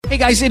Hey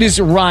guys, it is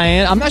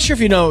Ryan. I'm not sure if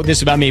you know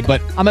this about me, but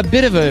I'm a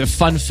bit of a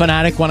fun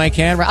fanatic when I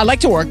can. I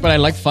like to work, but I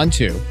like fun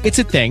too. It's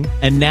a thing.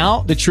 And now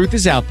the truth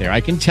is out there.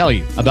 I can tell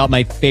you about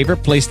my favorite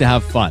place to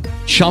have fun.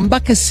 Chumba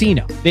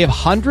Casino. They have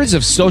hundreds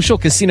of social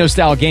casino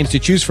style games to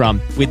choose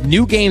from with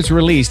new games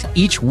released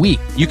each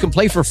week. You can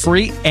play for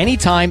free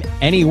anytime,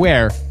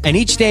 anywhere. And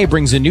each day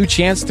brings a new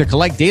chance to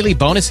collect daily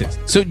bonuses.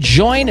 So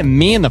join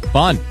me in the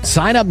fun.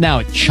 Sign up now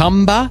at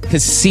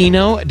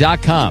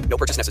ChumbaCasino.com. No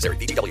purchase necessary.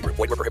 VGW Group.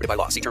 Void where prohibited by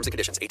law. See terms and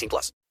conditions. 18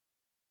 plus.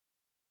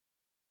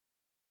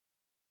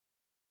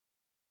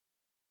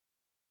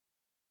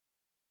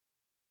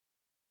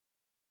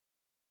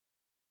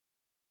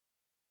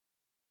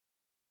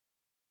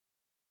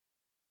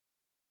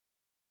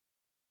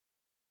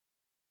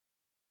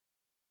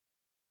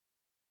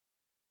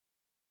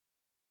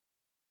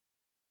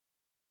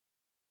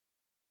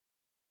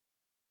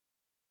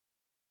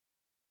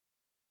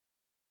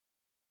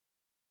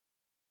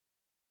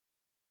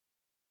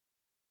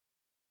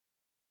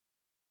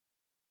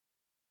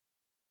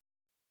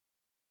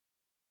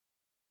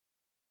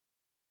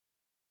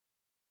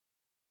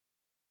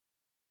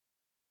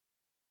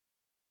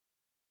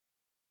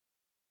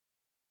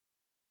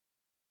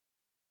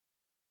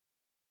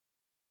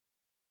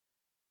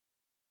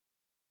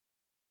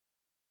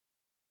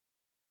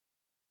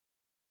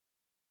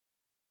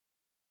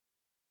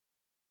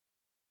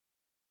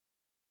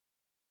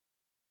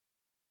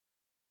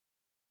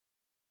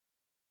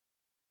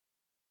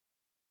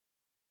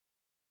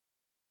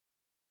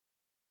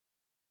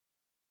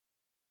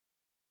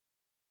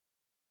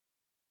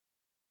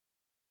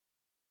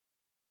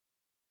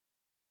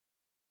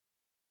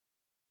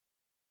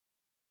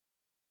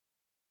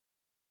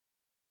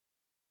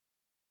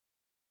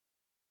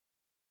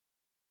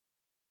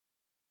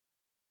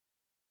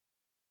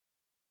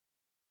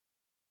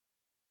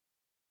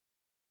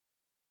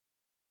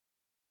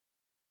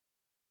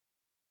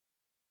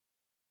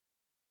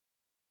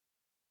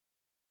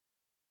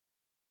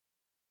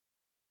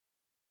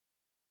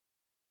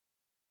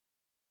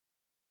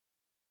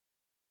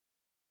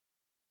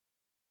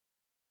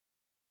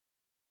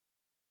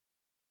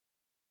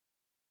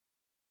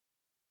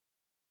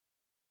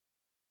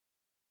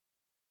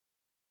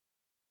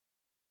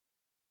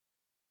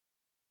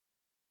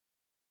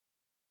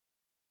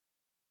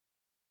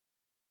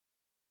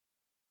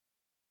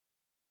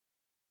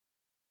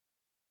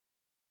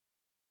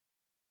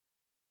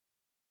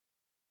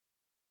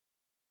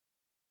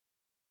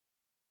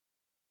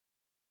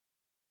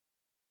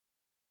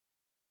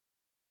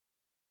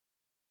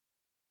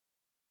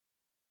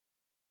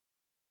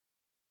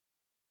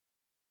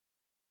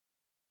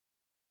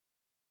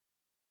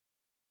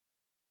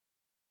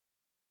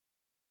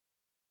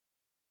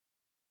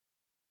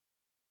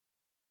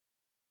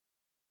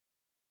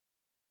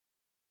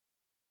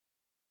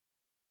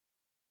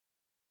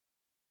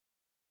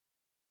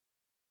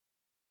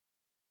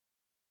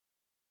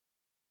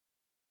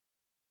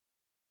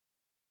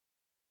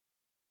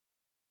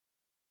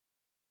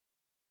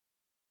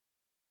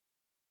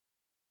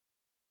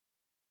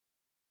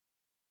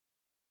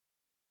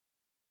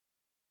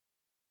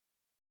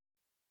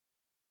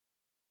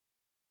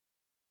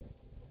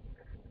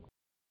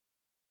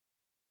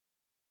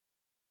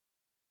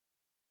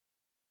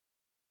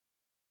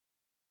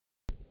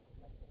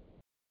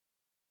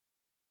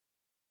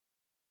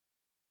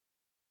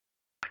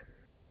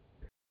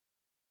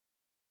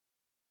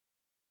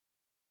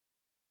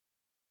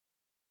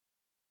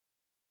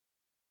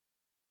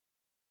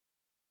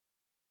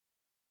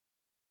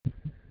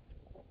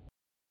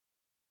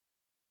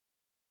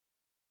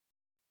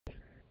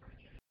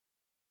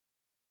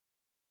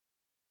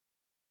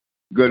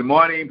 Good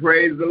morning.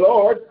 Praise the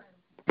Lord.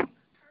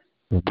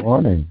 Good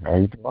morning. How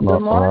you doing?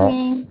 Good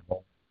morning.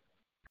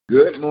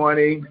 Good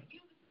morning.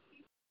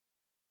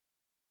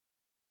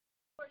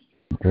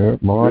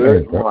 Good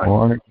morning. Good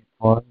morning.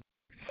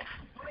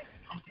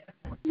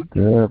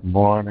 Good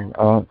morning,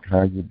 Unc.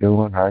 How you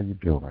doing?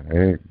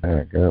 Hey,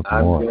 man, good morning.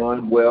 I'm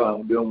doing well.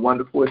 I'm doing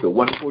wonderful. It's a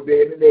wonderful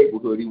day in the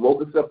neighborhood. He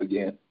woke us up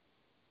again.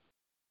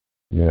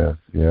 Yes.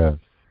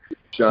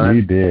 Sun,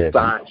 He did.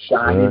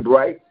 Shining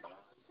bright.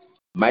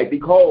 Might be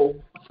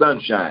cold.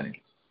 Sun shining.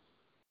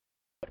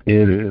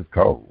 It is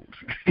cold.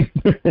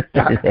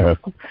 Yes.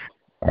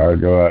 I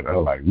go out there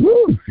like,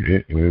 woo,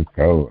 it is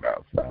cold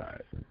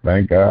outside.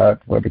 Thank God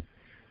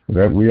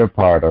that we are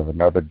part of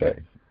another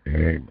day.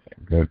 Amen.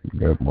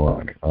 Good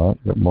morning,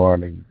 Unc. Good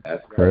morning,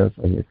 Chris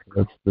and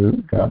Chris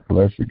too. God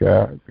bless you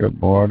guys. Good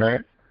morning.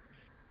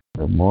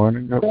 Good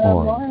morning.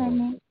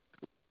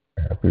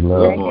 Happy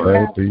Love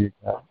Day to you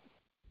guys.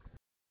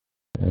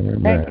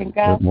 Amen. Thanking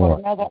God for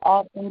another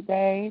awesome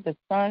day. The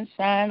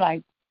sunshine,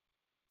 like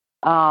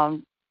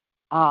Ronnie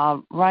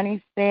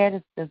said,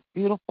 it's just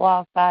beautiful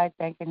outside.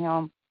 Thanking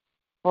him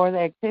for the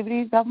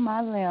activities of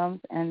my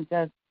limbs and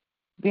just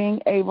being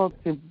able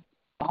to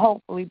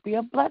hopefully be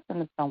a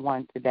blessing to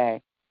someone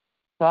today.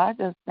 So I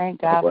just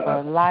thank God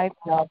for life,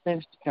 health,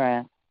 and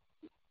strength.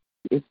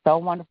 It's so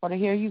wonderful to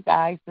hear you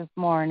guys this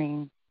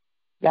morning.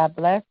 God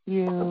bless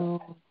you.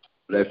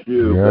 Bless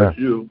you. Yeah. Bless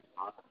you.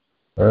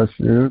 Bless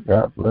you.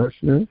 God bless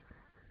you.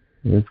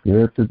 It's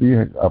good to be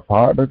a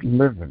part of the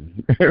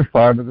living,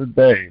 part of the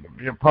day, to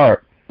be a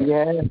part.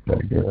 Yes,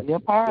 be a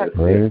part.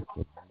 Praise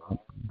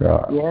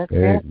God. Yes,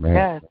 Amen.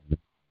 yes.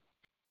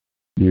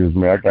 Excuse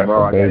me, I got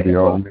the baby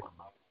on me.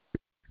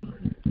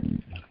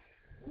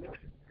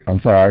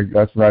 I'm sorry,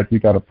 that's right. You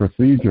got a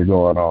procedure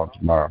going on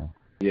tomorrow.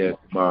 Yeah,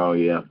 tomorrow,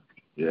 yeah.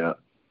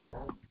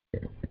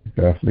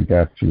 Definitely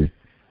got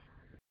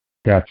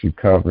you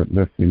covered,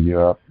 lifting you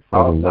up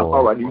for the Lord.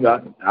 All right, you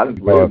got it. I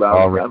didn't worry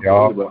about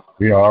it.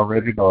 We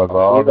already know it's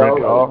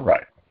already all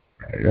right.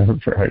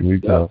 That's right, we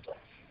know.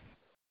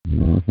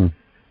 Mm-hmm.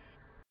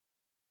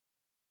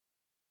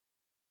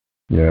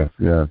 Yes,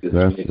 that's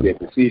the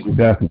procedure.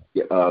 Definitely.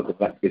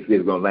 It's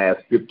going to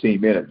last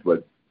 15 minutes,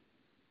 but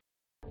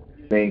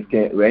things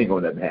ain't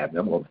going to nothing happen.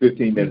 I'm going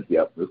 15 minutes.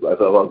 Yep,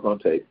 that's all it's going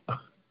to take.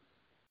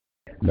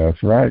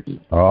 That's right.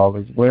 All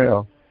is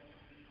well.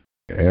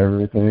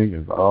 Everything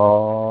is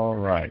all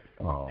right.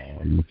 Oh,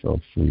 you're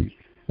so sweet.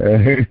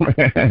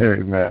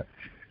 Amen.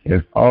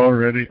 It's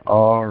already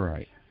all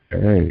right.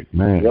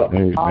 Amen. Yep.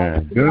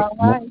 Amen. Good. All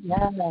right,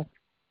 yes.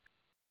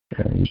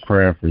 And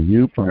praying for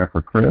you, praying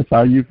for Chris.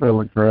 How you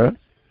feeling, Chris?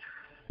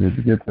 Did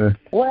you get your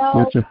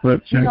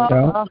foot checked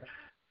out?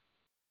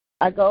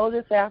 I go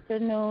this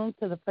afternoon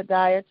to the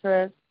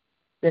podiatrist.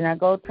 Then I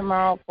go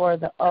tomorrow for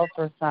the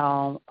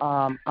ultrasound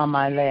on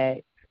my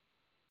leg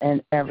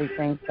and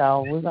everything.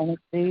 So we're going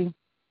to see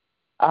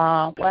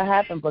what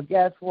happened. But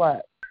guess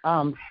what?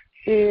 I'm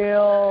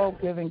still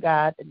giving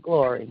God the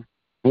glory.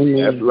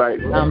 That's right.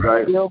 I'm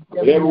still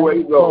giving Everywhere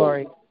you go.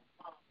 glory.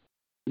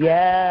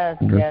 Yes.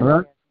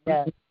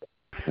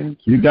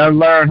 You got to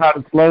learn how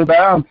to slow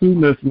down too,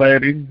 Miss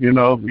Lady. You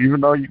know,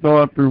 even though you're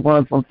going through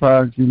one,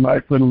 sometimes you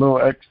might put a little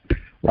extra.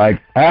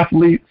 Like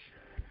athletes,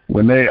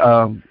 when they,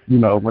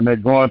 when they're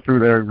going through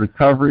their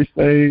recovery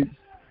stage,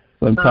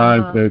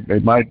 sometimes they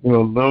might do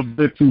a little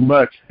bit too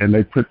much, and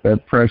they put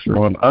that pressure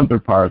on other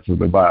parts of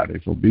the body.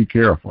 So be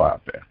careful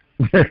out there.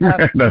 That's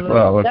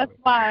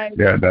why.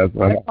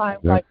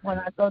 Like when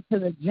I go to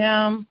the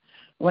gym,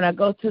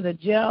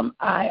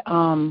 I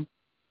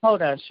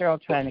hold on,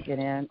 Cheryl trying to get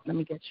in. Let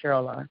me get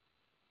Cheryl on.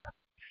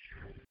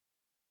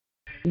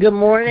 Good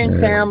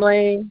morning,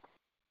 family.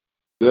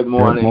 Good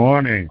morning. Good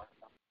morning.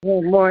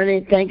 Good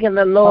morning. Thanking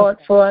the Lord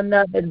for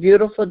another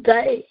beautiful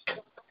day.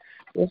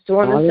 Just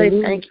want to say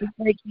thank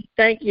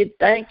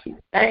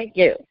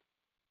you.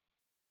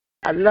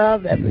 I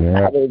love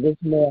everybody this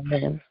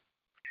morning.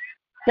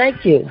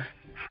 Thank you.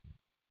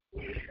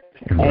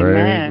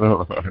 Amen.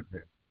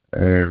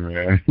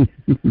 Amen.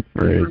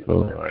 Praise the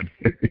Lord.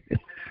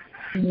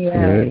 Yeah.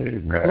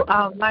 Amen.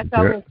 Like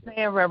I was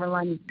saying, Reverend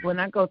Lonnie, when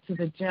I go to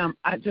the gym,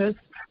 I don't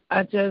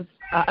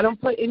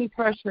put any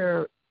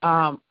pressure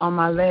on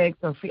my legs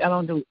or feet. I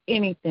don't do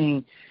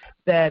anything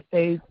that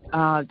they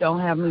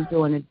don't have me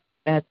doing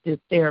at the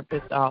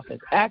therapist's office.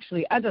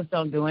 Actually, I just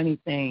don't do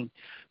anything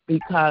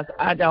because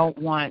I don't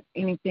want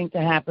anything to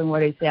happen where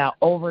they say I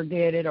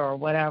overdid it or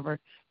whatever.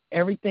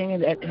 Everything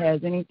that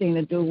has anything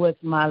to do with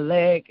my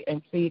leg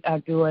and feet, I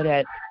do it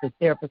at the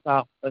therapist's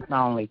office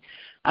only.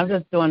 I'm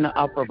just doing the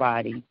upper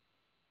body.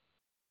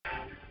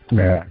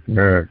 Yeah,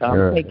 good.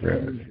 I'm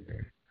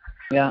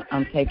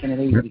taking it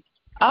easy.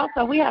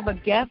 Also, we have a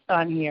guest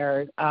on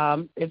here.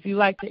 If you'd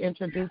like to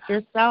introduce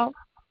yourself.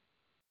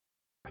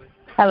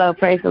 Hello,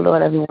 praise the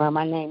Lord, everyone.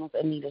 My name is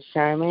Anita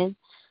Sherman.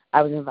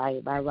 I was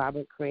invited by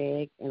Robert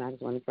Craig, and I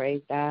just want to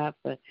praise God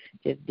for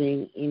just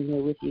being in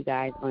here with you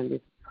guys on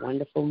this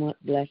wonderful,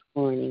 blessed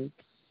morning.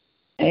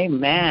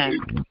 Amen.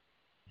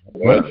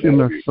 Bless you,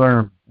 Miss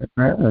Sherman.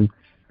 Amen.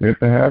 Good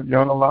to have you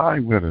on the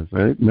line with us.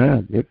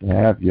 Amen. Good to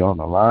have you on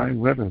the line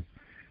with us.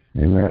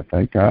 Amen.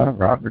 Thank God.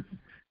 Robert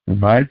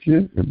invite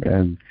you,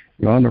 and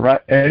you're on the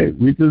right. Hey,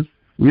 we just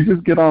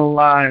get on the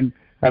line,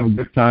 have a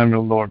good time in the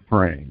Lord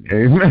praying.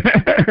 Amen.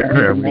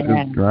 We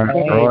just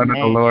growing in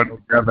the Lord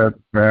together as a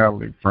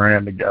family,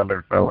 praying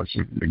together,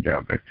 fellowshipping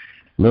together.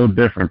 A little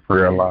different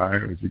prayer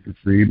line, as you can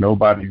see.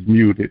 Nobody's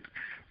muted,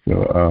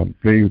 so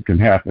things can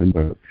happen.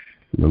 But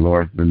the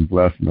Lord's been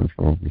blessing us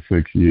for over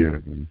 6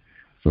 years, and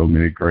so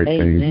many great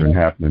things been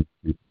happening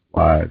in people's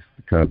lives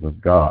because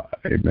of God.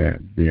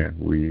 Amen. Being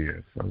who He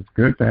is. So it's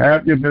good to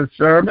have you, Miss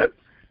Sherman.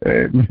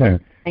 Amen.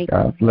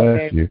 God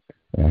bless you.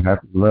 And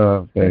happy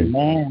love day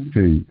to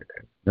you.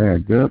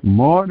 Man, good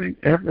morning,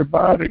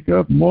 everybody.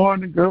 Good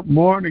morning.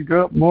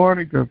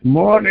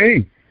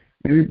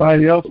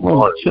 Anybody else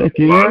want to check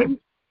in?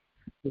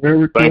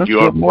 Thank you,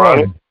 Uncle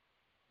Ronnie.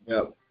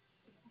 Yep.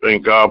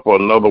 Thank God for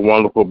another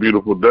wonderful,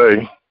 beautiful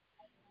day.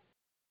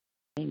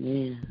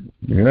 Amen.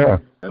 Yeah.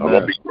 I'm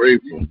going to be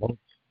grateful.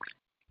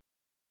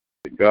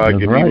 God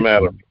give me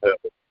matter.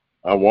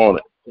 I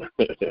want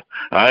it.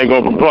 I ain't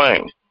going to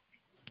complain.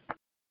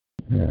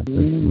 Yeah,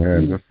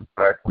 man, just the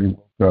fact we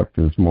woke up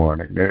this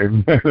morning,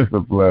 amen, is a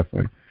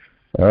blessing.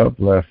 A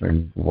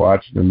blessing.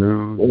 Watch the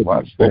news,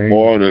 watch things.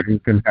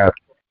 Things can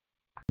happen.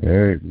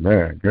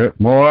 Amen. Good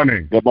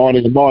morning. Good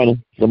morning, Rob.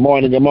 Good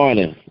morning,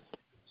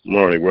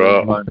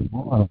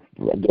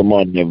 Good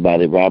morning,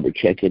 everybody. Robert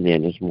checking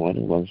in this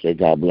morning. I want to say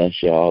God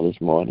bless you all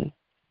this morning.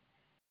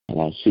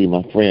 And I see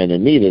my friend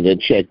Anita that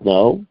checked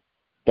no.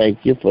 Thank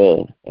you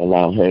for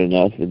allowing her and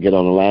us to get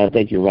on the line.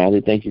 Thank you, Ronnie.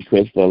 Thank you,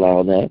 Chris, for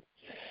allowing that.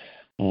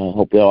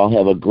 Hope you all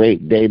have a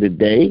great day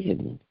today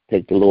and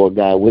take the Lord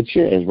God with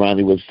you. As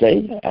Ronnie would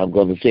say, I'm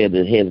going to say it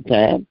ahead of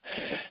time.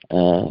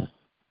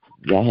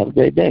 Y'all have a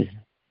great day.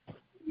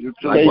 You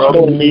too, brother.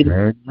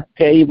 Anita.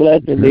 Okay, you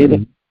blessed,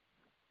 Anita.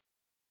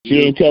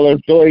 She ain't tell her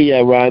story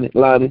yet,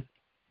 Lonnie.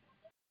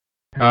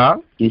 Huh?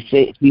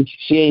 She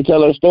ain't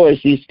tell her story.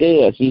 She's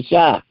scared. She's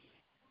shy.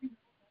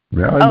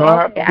 Well, you don't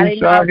have to be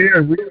shy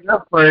here. We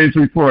have praise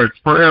reports,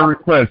 prayer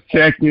requests,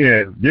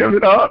 check-in. Give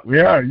it up.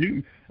 Yeah,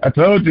 I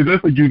told you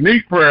this is a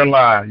unique prayer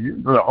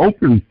line. You're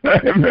open.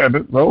 Man,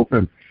 it's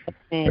open.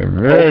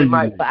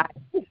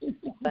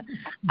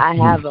 I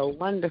have a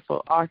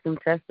wonderful, awesome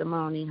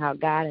testimony how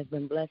God has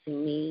been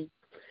blessing me.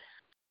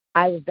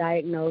 I was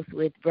diagnosed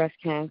with breast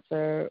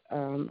cancer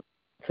 2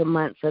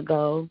 months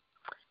ago,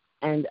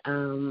 and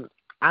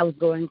I was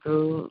going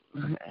through,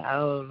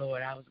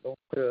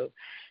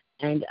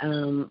 and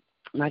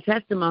my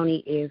testimony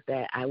is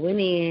that I went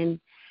in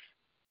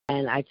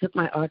and I took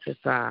my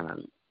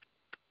ultrasound,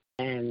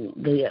 and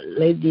the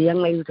young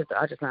lady who took the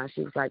ultrasound,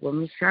 she was like, well,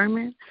 Miss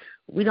Sherman,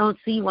 we don't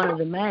see one of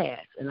the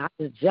masks. And I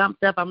just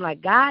jumped up. I'm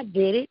like, God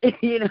did it,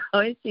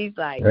 and she's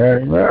like,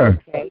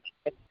 okay.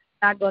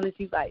 Not going to,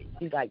 she's like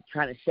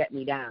trying to shut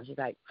me down. She's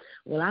like,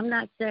 well, I'm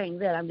not saying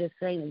that. I'm just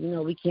saying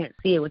that, we can't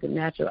see it with the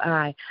natural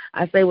eye.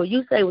 I say, well,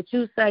 you say what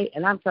you say,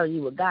 and I'm telling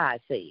you what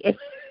God said.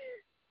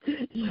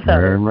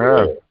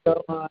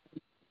 So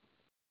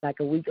like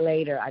a week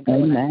later, I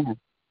go to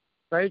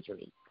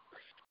surgery.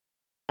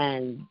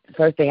 And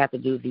first they have to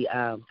do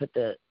put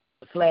the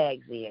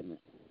flags in.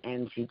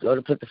 And she go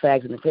to put the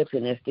flags in the clips,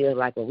 and they're still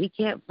like, well, we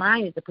can't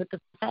find it to put the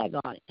flag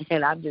on it.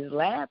 And I'm just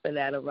laughing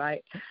at them,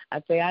 right?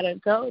 I say, I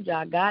done told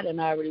y'all, God done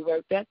already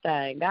worked that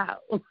thing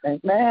out.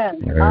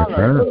 Amen.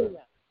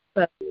 Hallelujah.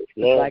 So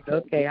it's like,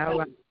 okay, all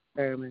right,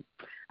 Sherman.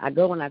 I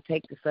go and I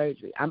take the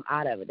surgery. I'm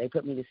out of it. They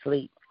put me to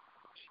sleep.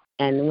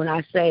 And when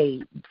I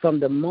say from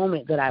the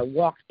moment that I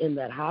walked in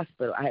that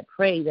hospital, I had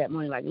prayed that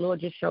morning, like, Lord,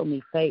 just show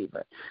me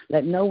favor.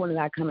 Let no one that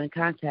I come in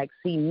contact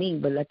see me,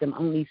 but let them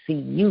only see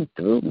you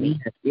through me.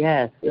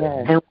 Yes.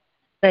 And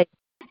say,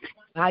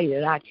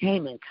 that I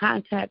came in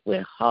contact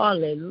with,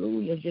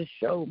 hallelujah, just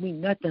showed me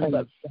nothing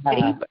but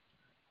favor.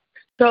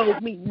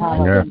 Showed me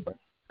nothing but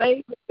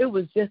favor. It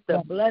was just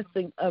a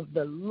blessing of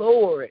the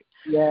Lord.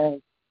 Yes.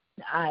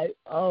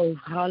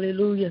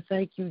 Hallelujah.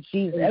 Thank you,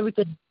 Jesus.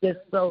 Everything just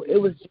it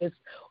was just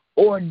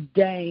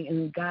ordained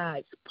in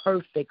God's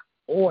perfect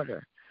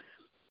order.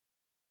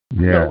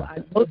 Yeah. So I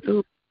go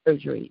through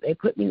surgery. They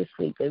put me to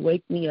sleep. They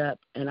wake me up,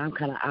 and I'm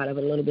kind of out of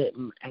it a little bit.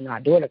 And my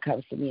daughter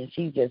comes to me, and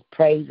she's just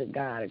praising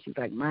God. And she's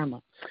like,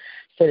 Mama,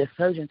 so the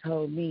surgeon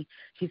told me,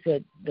 she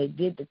said they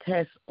did the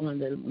test on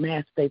the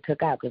mask they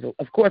took out. Because,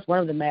 of course, one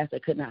of the masks they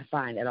could not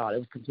find at all. It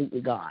was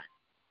completely gone.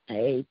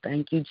 Hey,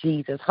 thank you,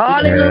 Jesus.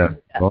 Hallelujah.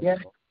 Yeah.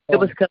 It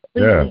was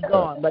completely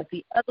gone. But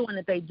the other one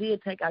that they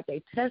did take out,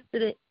 they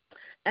tested it,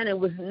 and there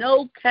was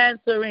no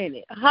cancer in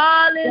it.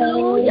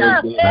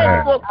 Hallelujah.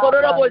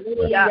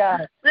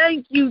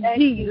 Thank you,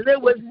 Jesus. There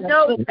was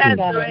no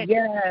cancer in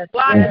it.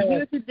 Well, I'm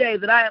here today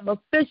that I am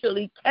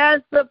officially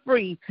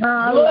cancer-free.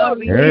 Glory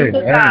be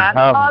to God.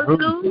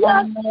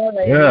 Hallelujah.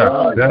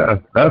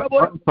 That's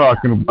what I'm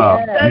talking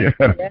about.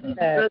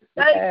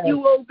 Thank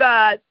you, oh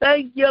God.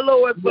 Thank you,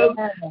 Lord, for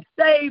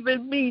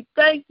saving me.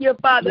 Thank you,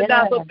 Father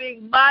God, for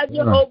being my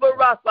Jehovah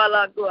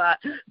Rapha, God,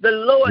 the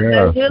Lord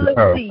that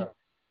healeth thee.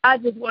 I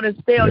just want to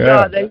tell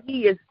y'all that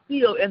he is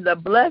still in the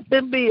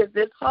blessing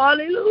business.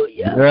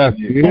 Hallelujah. Yes,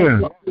 he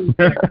is.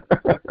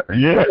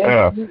 Yes,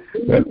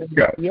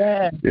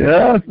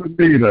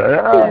 Anita.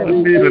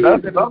 Anita,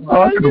 that's what I'm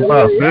talking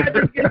about. I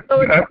just get so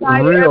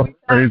excited every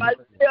time I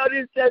tell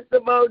this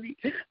testimony.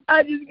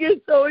 I just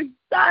get so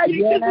excited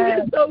because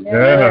it is so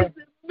good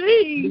to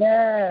me.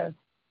 Yes.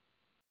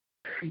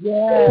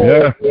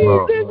 Yes.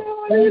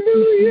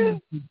 Hallelujah.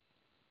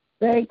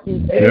 Thank you.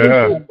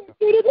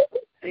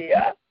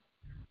 Yeah.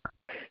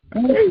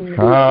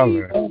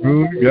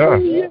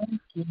 Hallelujah.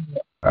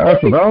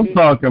 That's what I'm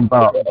talking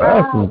about.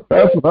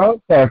 That's what I'm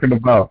talking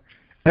about.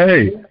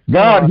 Hey,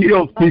 God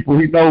heals people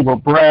he knows will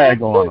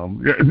brag on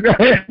them.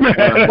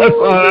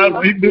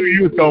 He knew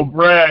you was going to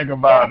brag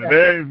about it.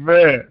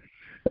 Amen.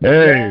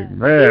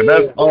 Amen.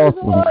 That's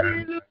awesome,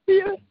 man.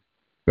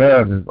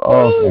 That is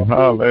awesome.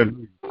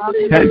 Hallelujah.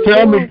 Hey,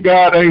 tell me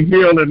God ain't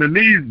healing in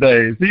these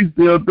days. He's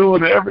still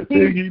doing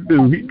everything he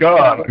do. He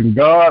God, and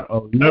God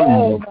will never.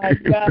 Oh my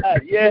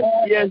God! Yes.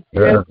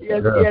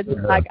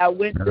 It's like I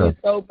went through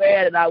so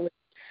bad, and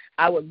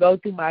I would go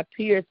through my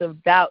periods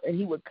of doubt, and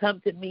he would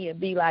come to me and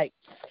be like,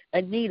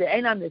 Anita,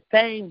 ain't I the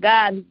same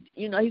God?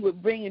 He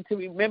would bring into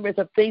remembrance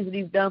of things that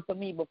he's done for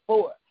me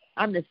before.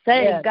 I'm the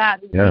same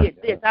God who did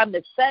this. I'm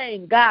the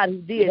same God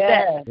who did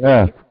that.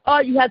 Yeah.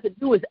 All you have to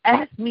do is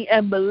ask me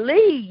and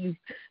believe.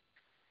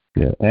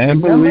 Yeah, and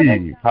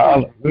believe.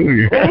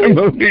 Hallelujah. And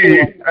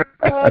believe.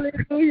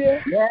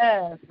 Hallelujah.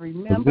 Yes.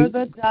 Remember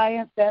the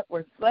giants that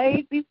were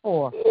slain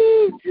before.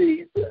 Oh,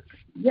 Jesus.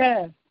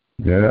 Yes.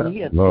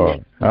 Yeah, Lord.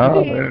 He's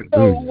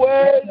so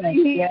worthy.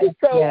 He is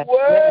so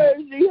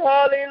worthy.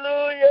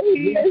 Hallelujah.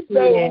 He is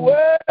so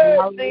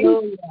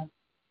worthy.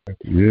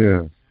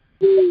 Yeah.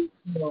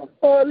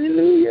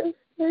 Hallelujah.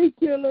 Thank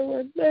you,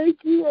 Lord. Thank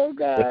you, oh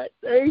God.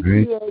 Thank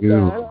you, oh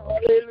God.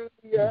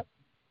 Hallelujah.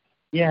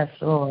 Yes,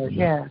 Lord.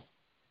 Yes.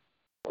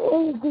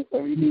 Oh,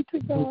 glory be to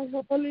God.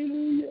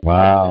 Hallelujah.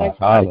 Wow.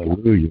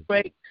 Hallelujah.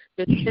 Great.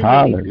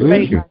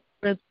 Hallelujah.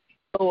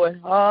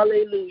 Lord.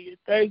 Hallelujah.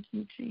 Thank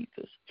you,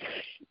 Jesus.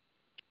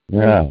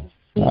 Yeah.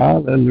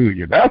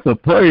 Hallelujah. That's a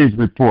praise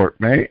report,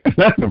 man.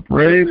 That's a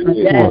praise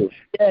report.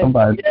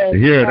 Somebody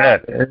hear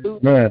that.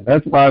 Amen.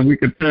 That's why we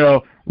can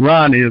tell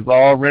Ronnie is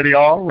already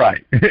all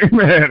right.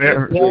 Amen.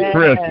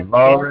 Chris is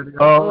already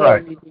all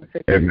right.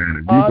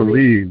 Amen. If you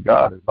believe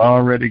God has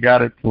already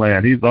got it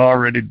planned, He's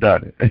already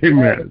done it.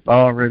 Amen. It's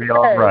already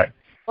all right.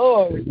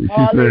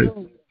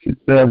 She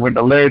said when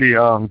the lady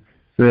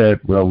said,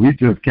 well, we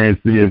just can't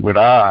see it with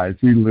our eyes.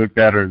 She looked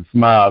at her and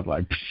smiled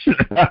like,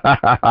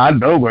 I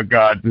know what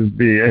God just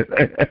did.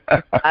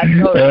 I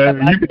know.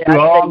 You can do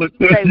all the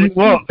things you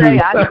want to.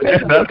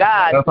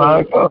 That's how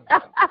it goes.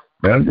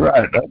 That's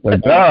right. That's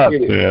what God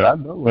said. I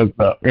know what's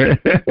up.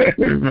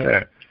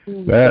 Amen.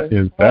 That's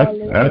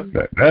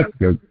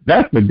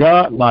the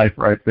God life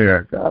right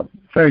there. God,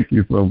 thank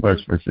you so much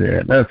for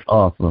sharing. That's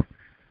awesome.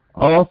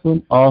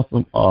 Awesome,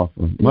 awesome,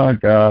 awesome. My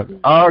God,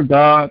 our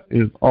God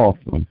is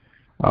awesome.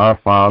 Our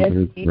Father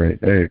is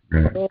great.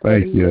 Amen.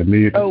 Thank you,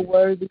 Anita. So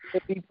worthy to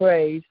be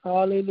praised.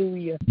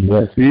 Hallelujah.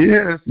 Yes, He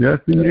is. Yes,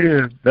 He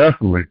is.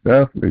 Definitely,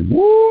 definitely.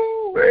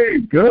 Woo!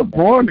 Hey, good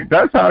morning.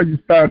 That's how you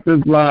start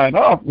this line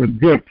off, with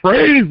good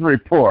praise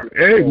report.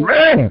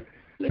 Amen.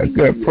 A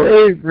good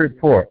praise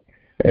report.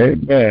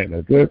 Amen.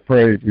 A good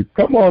praise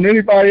report. Come on,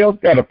 anybody else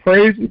got a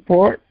praise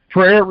report,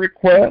 prayer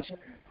request?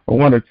 I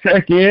want to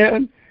check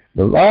in.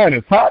 The line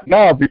is hot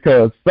now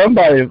because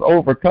somebody is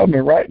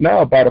overcoming right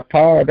now by the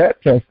power of that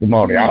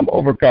testimony. I'm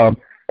overcome.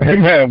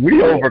 Amen.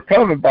 We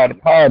overcoming by the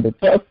power of the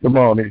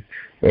testimony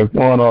that's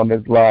going on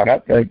this line. I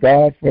thank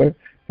God for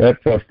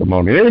that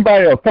testimony.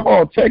 Anybody else? Come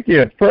on, check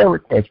in. Prayer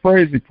requests,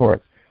 praise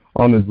reports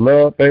on this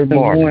Love Day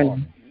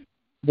morning.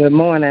 Good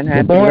morning.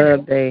 Happy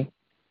Love Day.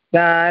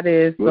 God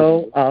is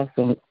so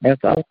awesome. That's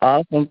an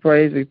awesome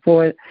praise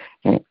report.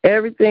 And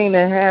everything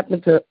that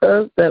happened to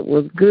us that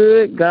was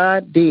good,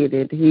 God did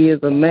it. He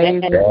is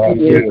amazing.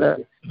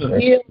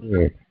 He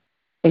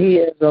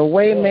is a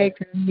way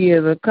maker. He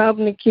is a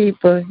company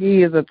keeper.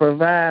 He is a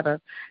provider.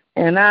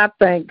 And I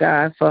thank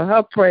God for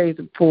her praise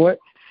report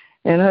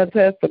and her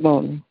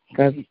testimony,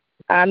 because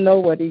I know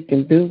what He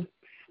can do.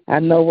 I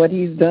know what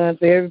He's done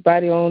for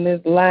everybody on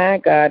this line.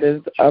 God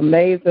is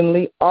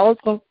amazingly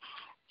awesome.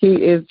 He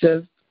is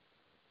just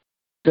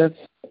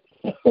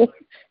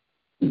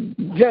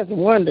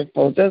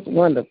wonderful, just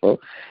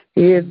wonderful.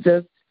 He is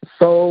just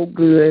so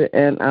good,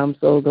 and I'm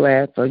so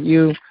glad for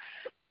you.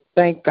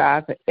 Thank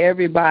God for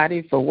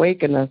everybody for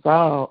waking us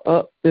all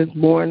up this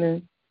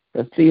morning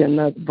to see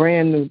another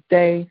brand new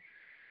day,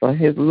 for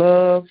His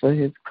love, for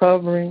His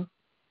covering,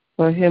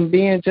 for Him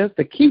being just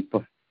a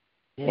keeper.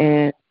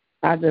 And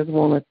I just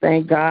want to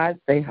thank God,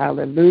 say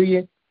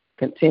hallelujah,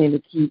 continue to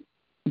keep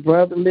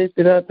Brother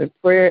lifted up in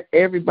prayer,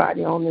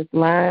 everybody on this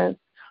line,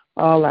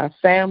 all our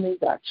families,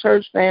 our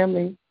church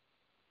families,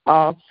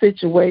 all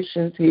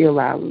situations,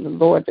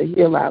 Lord, to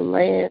heal our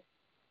land,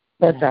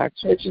 bless our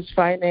church's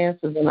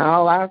finances and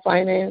all our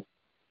finances,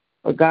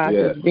 for God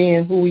just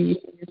being who He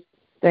is,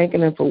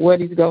 thanking Him for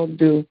what He's going to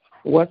do,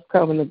 what's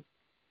coming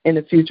in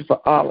the future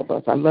for all of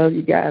us. I love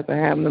you guys, and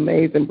have an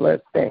amazing,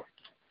 blessed day.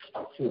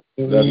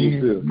 Love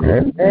you too.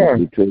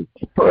 Amen.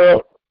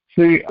 Pearl,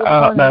 see,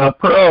 now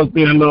Pearl's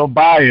being a little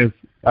biased.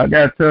 I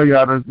got to tell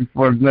y'all this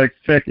before the next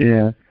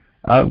check-in.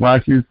 While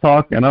she was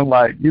talking, I'm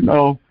like,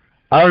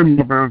 I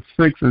remember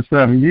 6 or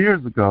 7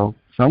 years ago,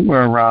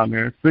 somewhere around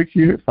there, 6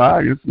 years,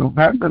 5 years, it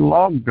hasn't been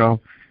long ago.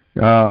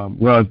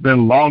 Well, it's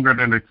been longer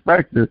than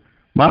expected.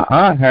 My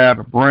aunt had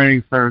a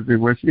brain surgery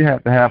where she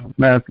had to have a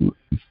mass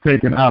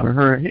taken out of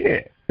her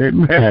head.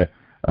 Amen.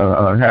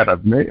 Had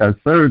a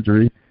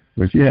surgery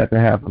where she had to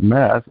have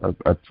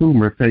a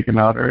tumor taken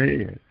out of her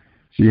head.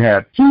 She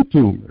had 2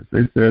 tumors.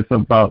 They said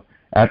something about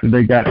after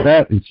they got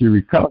that and she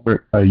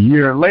recovered, a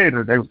year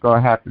later, they was going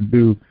to have to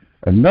do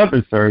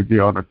another surgery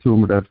on a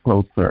tumor that's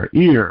close to her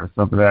ear or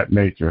something of that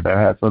nature that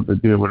had something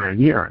to do with her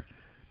hearing.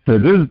 To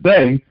this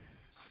day,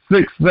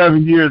 6,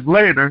 7 years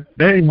later,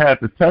 they ain't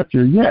had to touch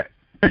her yet.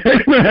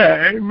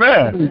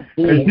 Amen.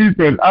 And she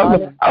said,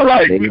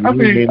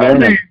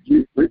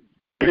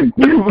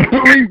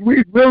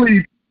 we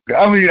really,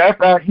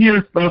 after I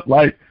hear stuff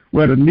like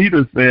what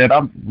Anita said,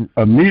 I'm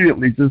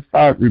immediately just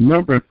start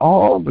remembering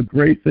all the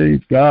great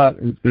things God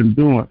has been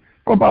doing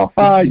from about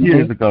 5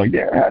 years ago.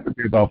 Yeah, it had to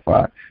be about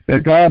 5.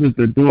 That God has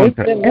been doing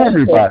to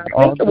everybody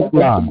on the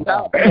line.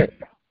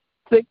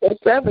 6 or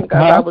 7,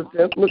 because I was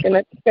just looking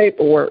at the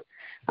paperwork.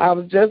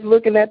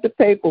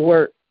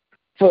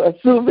 For a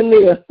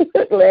souvenir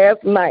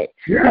last night.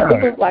 Yeah.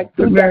 It was like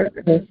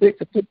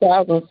 2006 or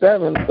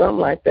 2007, something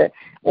like that.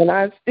 And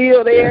I'm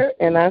still there,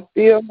 and I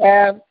still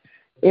have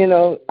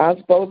I'm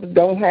supposed to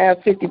don't have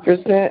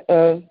 50%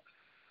 of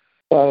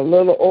a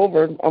little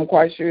over. I'm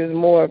quite sure it's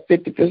more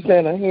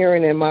 50% of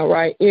hearing in my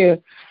right ear.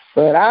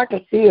 But I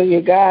can feel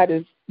you. God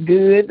is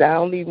good. I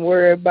don't even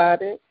worry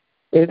about it.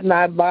 It's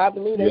not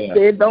bothering me. They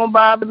said don't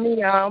bother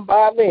me. I don't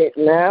bother it.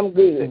 Now I'm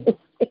good.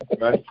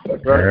 Right.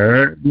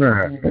 Amen.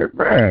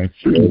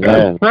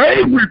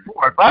 Praise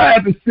reports. I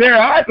had to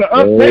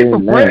update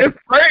the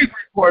praise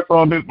reports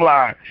on this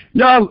line.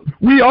 Y'all,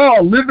 we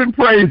all live in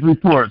praise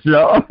reports,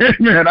 y'all.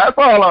 Amen. That's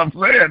all I'm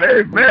saying.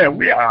 Amen.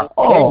 We are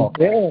all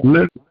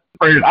living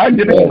praise. I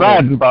get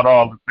excited about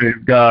all the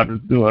things God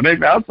is doing.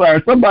 Amen. I'm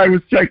sorry. Somebody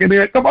was checking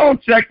in. Come on,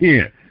 check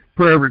in.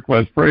 Prayer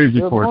request, praise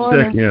reports,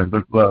 check in.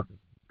 Let's love it.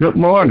 Good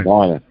morning.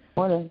 Good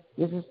morning.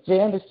 This is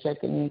Janice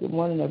checking in. Good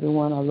morning,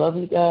 everyone. I love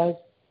you guys.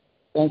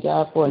 Thank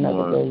God for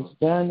another day's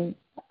journey.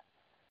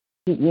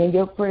 Keep me in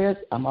your prayers.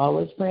 I'm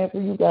always praying for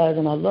you guys,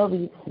 and I love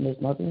you, and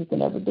there's nothing you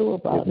can ever do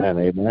about it.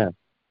 Amen.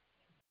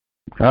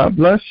 God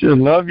bless you.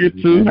 Love you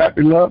too.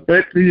 Happy love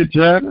day to you,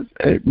 Janice.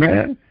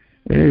 Amen.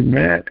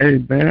 Amen.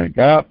 Amen.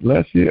 God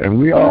bless you, and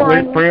we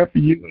always pray for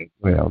you as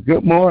well.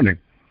 Good morning.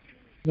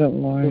 Good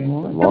morning.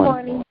 Good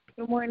morning.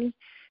 Good morning.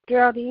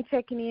 Geraldine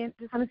checking in.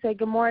 Just want to say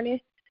good morning,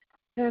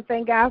 and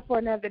thank God for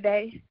another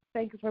day.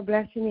 Thank you for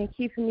blessing me and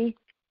keeping me,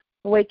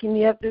 waking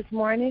me up this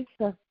morning.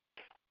 So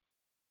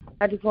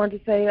I just wanted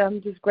to say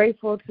I'm just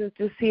grateful to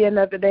see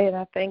another day, and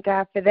I thank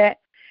God for that.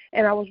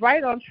 And I was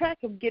right on track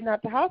of getting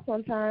out the house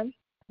on time,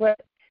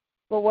 but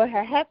what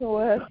had happened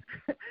was,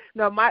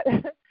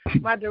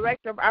 my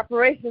director of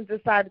operations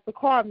decided to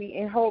call me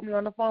and hold me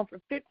on the phone for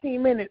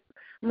 15 minutes.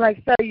 I'm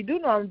like, sir, you do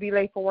know I'm going to be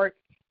late for work,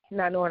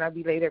 not knowing I'll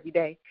be late every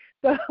day.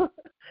 So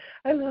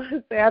I want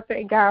to say I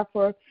thank God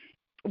for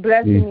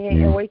blessing me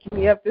and waking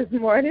me up this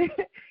morning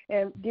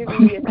and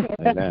giving me a chance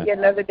to see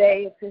another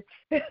day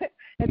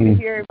and to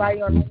hear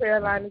everybody on the prayer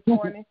line this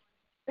morning.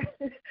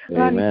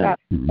 Amen.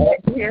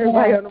 Hear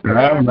everybody on the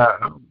prayer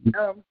line.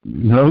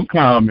 No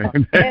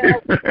comment.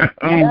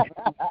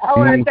 I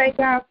want to thank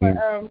God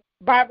for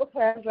Bible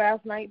class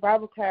last night.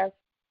 Bible class,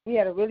 we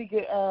had a really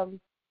good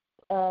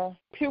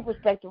pew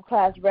perspective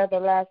class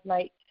last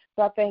night.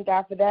 So I thank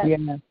God for that. Yeah.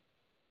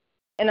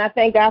 And I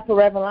thank God for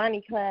Reverend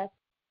Lonnie class,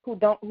 who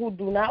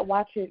do not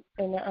watch it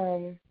in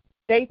the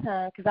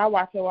daytime, because I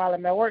watch it while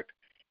I'm at work.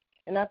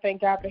 And I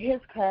thank God for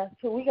his class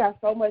too. We got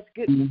so much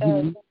good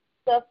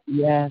stuff.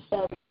 Yes.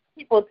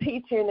 People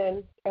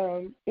teaching,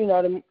 and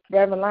the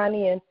Reverend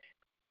Lonnie and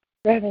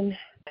Reverend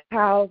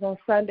Howes on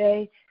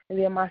Sunday, and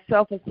then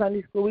myself in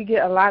Sunday school. We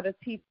get a lot of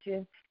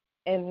teaching,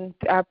 and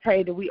I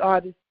pray that we all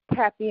just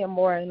tap in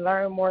more and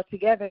learn more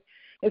together,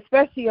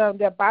 especially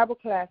their Bible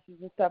classes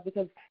and stuff,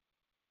 because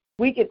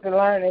we get to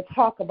learn and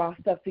talk about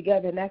stuff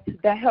together, and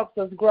that helps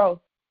us grow.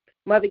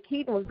 Mother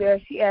Keaton was there.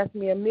 She asked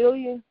me a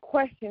million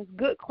questions,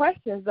 good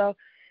questions, though,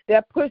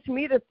 that pushed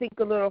me to think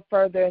a little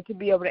further and to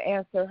be able to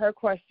answer her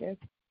questions.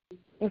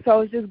 And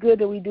so it's just good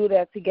that we do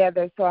that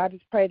together. So I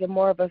just pray that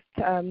more of us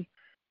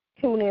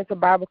tune into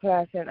Bible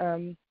class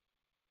and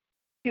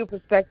pew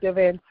perspective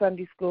and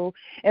Sunday school.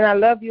 And I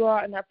love you all,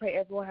 and I pray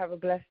everyone have a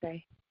blessed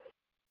day.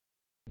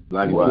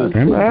 Likewise.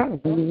 Amen.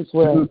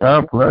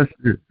 God bless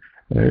you.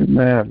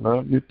 Amen.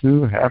 Love you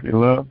too. Happy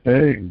love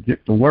day and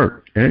get to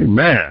work.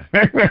 Amen.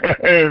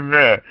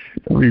 Amen.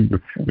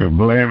 We're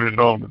blaming it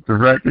on the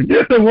director.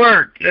 Get to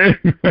work.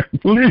 Amen.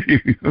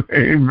 Please.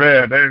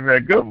 Amen.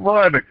 Amen. Good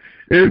morning.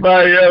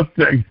 Anybody else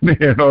checking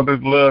in on this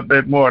love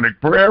day morning?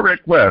 Prayer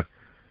request.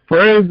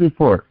 Praise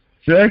report.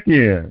 Check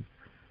in.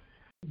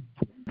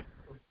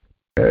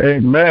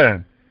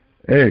 Amen.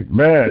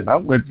 Amen.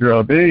 I'm with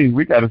Geraldine.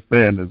 We got to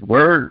stay in this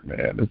word,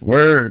 man. This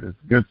word is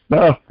good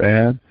stuff,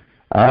 man.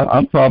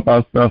 I'm talking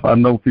about stuff I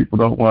know people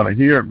don't want to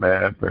hear,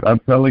 man, but I'm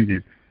telling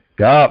you,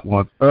 God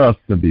wants us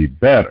to be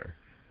better.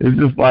 It's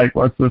just like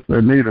what Sister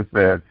Anita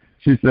said.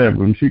 She said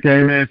when she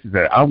came in, she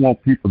said, I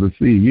want people to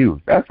see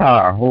you. That's how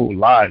our whole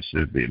lives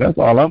should be. That's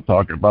all I'm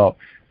talking about.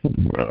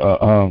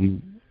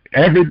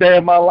 Every day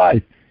of my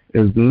life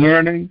is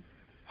learning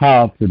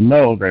how to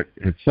know that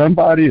if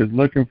somebody is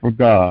looking for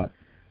God,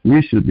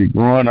 we should be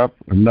growing up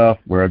enough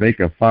where they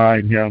can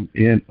find him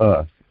in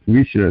us.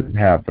 We should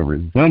have the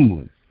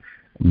resemblance,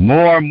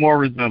 more and more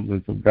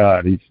resemblance of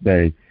God each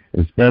day,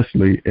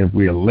 especially if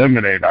we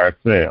eliminate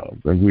ourselves,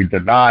 if we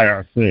deny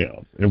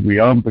ourselves, if we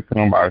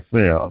unbecome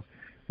ourselves.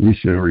 We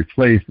should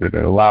replace it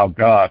and allow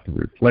God to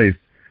replace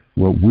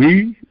what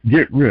we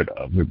get rid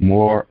of with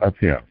more of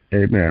him.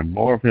 Amen.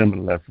 More of him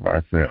and less of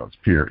ourselves,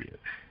 period.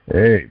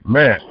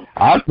 Amen.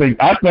 I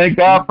thank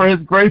God for his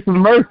grace and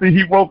mercy.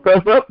 He woke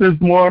us up this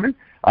morning.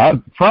 I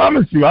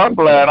promise you, I'm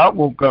glad I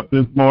woke up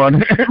this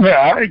morning.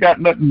 I ain't got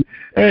nothing.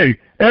 Hey,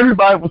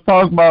 everybody was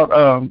talking about,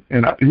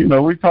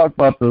 we talked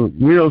about the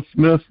Will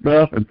Smith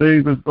stuff and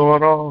things that's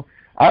going on.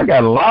 I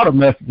got a lot of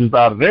messages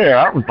out of there.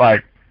 I was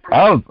like,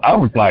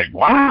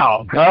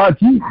 wow, God,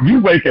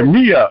 you waking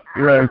me up.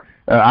 I'm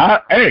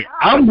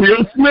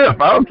Will Smith.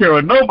 I don't care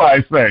what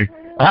nobody say.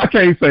 I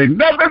can't say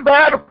nothing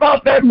bad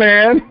about that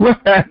man.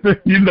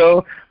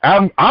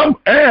 And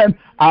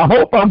I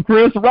hope I'm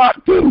Chris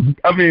Rock too.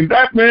 I mean,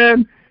 that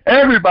man,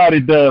 Everybody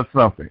does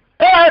something.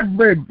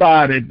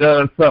 Everybody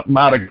does something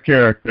out of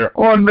character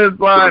on this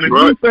line. If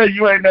you say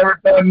you ain't never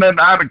done nothing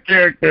out of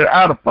character,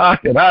 out of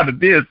pocket, out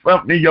of did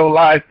something in your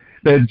life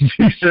that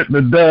you shouldn't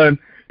have done,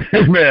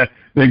 amen,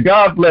 then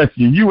God bless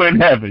you. You in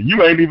heaven.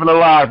 You ain't even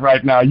alive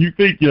right now. You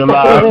think you're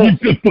alive. You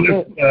just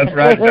listen to us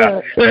right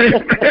now.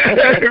 Amen.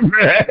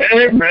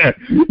 Amen.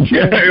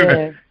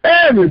 Amen.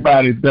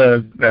 Everybody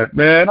does that,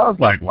 man. I was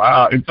like,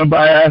 wow. And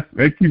somebody asked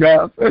me,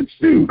 I said,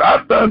 shoot,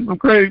 I've done some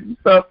crazy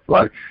stuff.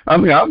 Like, I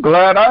mean, I'm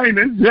glad I ain't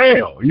in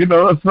jail. You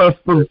know, some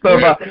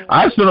stuff.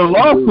 I should have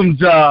lost some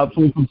jobs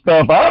with some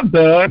stuff I've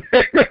done.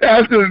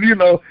 I just, you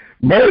know,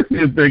 mercy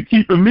has been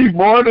keeping me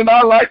more than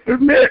I like to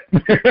admit.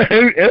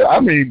 I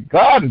mean,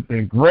 God has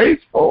been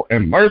graceful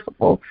and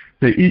merciful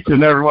to each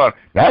and every one.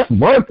 That's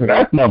one thing.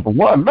 That's number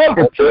one.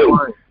 Number two,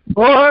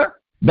 boy,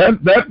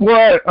 that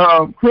boy,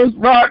 Chris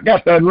Rock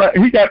got that.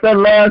 He got that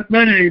last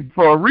name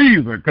for a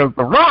reason, because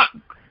the Rock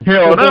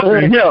held up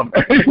in him.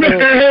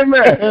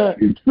 Amen.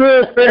 He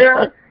stood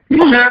there. He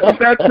handled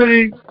that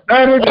thing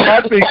better than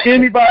I think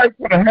anybody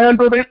could have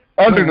handled it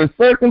under the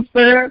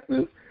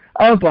circumstances.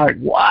 I was like,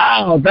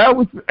 wow, that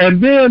was,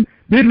 and then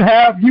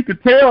you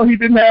could tell he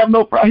didn't have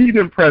he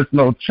didn't press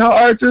no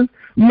charges.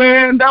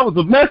 Man, that was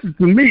a message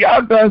to me.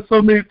 I've done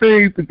so many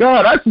things to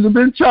God, I should have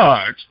been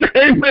charged.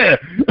 Amen.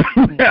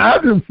 I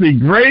just see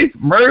grace,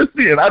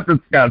 mercy, and I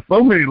just got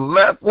so many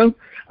lessons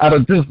out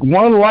of just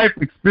one life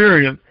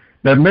experience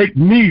that make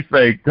me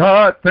say,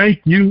 God,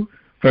 thank you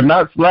for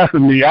not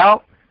slapping me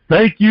out.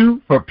 Thank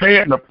you for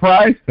paying the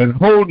price and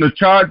holding the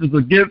charges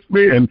against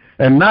me and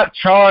not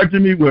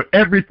charging me with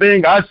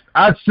everything I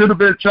should have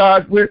been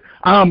charged with.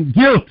 I'm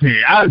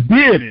guilty. I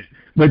did it.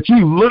 But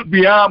you look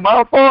beyond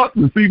my faults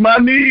and see my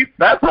needs.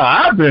 That's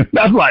how I've been.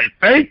 I'm like,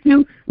 thank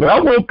you. When I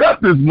woke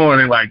up this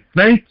morning, like,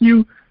 thank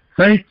you,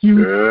 thank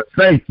you,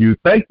 thank you.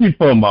 Thank you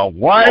for my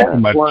wife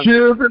and my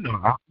children,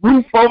 a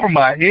roof over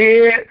my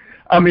head.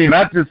 I mean,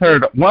 I just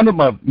heard one of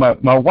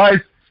my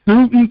wife's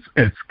students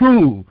at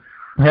school,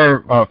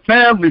 her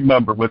family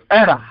member was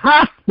at a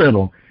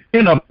hospital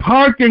in a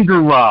parking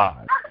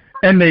garage,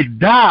 and they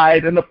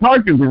died in the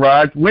parking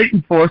garage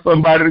waiting for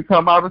somebody to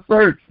come out of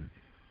surgery.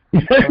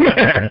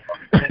 Amen.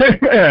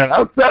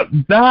 I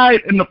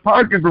died in the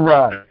parking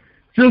garage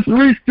just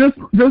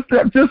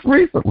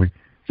recently,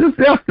 just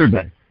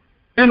yesterday,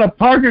 in a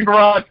parking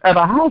garage at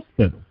a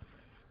hospital.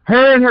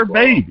 Her and her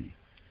baby.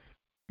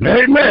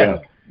 Amen.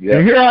 Yeah.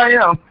 And here I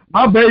am.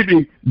 My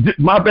baby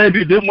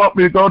didn't want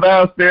me to go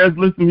downstairs,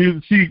 listen to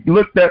music. She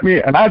looked at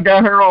me, and I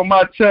got her on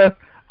my chest.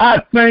 I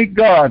thank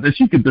God that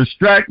she could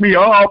distract me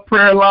all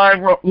prayer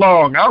line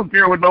long. I don't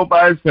care what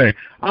nobody's saying.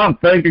 I'm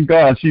thanking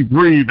God she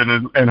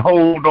breathing and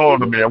hold on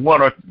to me and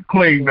want to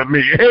cling to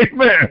me.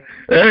 Amen.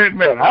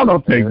 Amen. I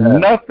don't take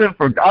nothing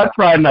I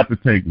try not to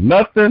take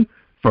nothing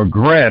for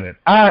granted.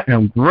 I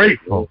am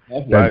grateful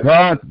that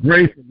God's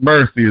grace and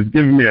mercy is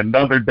giving me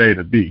another day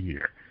to be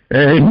here.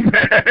 Amen.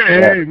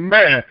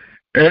 Amen.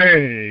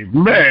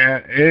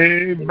 Amen.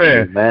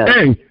 Amen.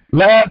 Hey,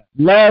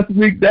 last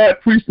week Dad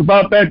preached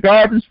about that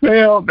garbage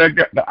pail.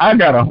 I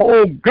got a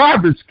whole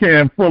garbage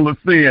can full of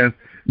sins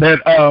that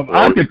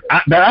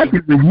I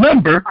could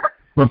remember,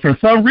 but for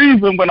some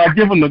reason when I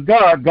give them to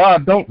God,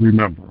 God don't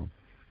remember them.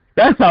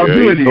 That's how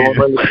good He is.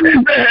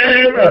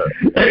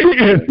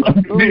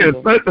 He is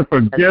such a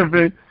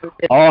forgiving,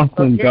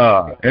 awesome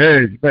God.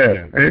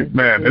 Amen.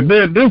 Amen. And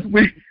then this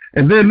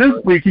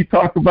week He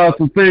talked about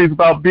some things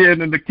about being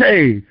in the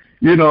cave.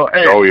 You know,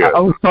 hey, I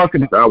was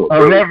talking to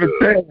Reverend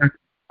Taylor.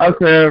 I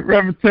said,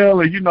 Reverend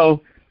Taylor, you know,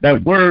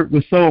 that word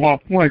was so on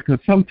point because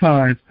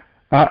sometimes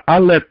I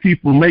let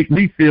people make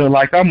me feel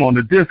like I'm on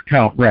a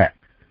discount rack.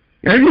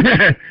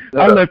 Amen.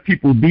 I let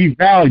people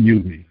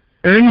devalue me.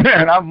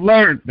 Amen. I've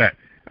learned that.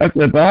 I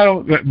said,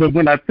 but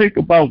when I think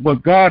about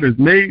what God has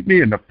made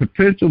me and the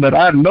potential that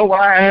I know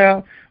I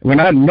have, when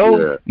I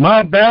know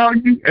my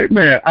value,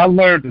 amen, I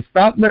learned to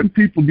stop letting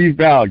people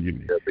devalue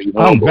me.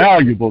 I'm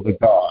valuable to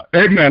God.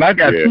 Amen. I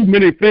got too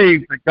many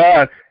things that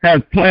God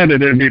has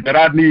planted in me that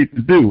I need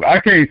to do.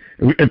 I can't,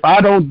 if I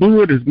don't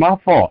do it, it's my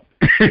fault.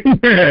 Amen.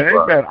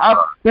 Amen. I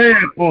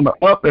stand on the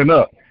up and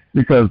up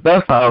because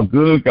that's how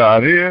good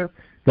God is.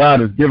 God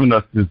has given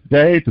us this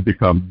day to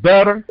become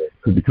better,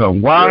 to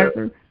become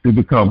wiser, to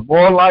become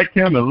more like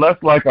Him and less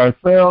like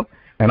ourselves.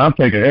 And I'm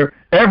taking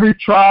every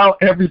trial,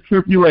 every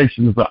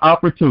tribulation is an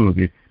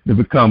opportunity to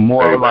become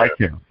more like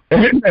Him.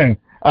 Amen.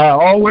 I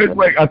always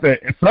I say,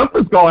 if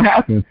something's going to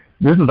happen,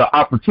 this is an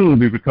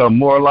opportunity to become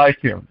more like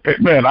Him.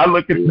 Amen. I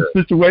look at the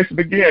situation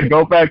again,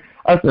 go back.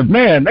 I said,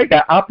 man, they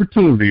got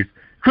opportunities.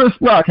 Chris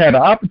Rock had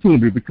an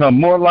opportunity to become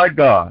more like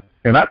God.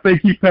 And I think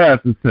he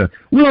passed his test.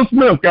 Will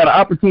Smith got an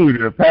opportunity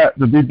to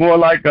be more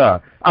like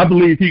God. I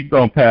believe he's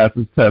going to pass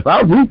his test. I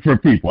root for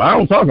people. I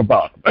don't talk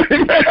about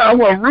them. I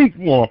want to root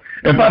for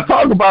them. If I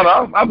talk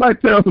about them, I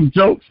might tell some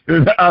jokes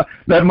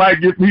that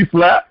might get me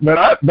slapped.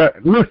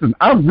 But listen,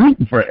 I'm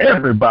rooting for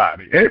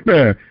everybody.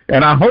 Amen.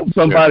 And I hope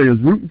somebody is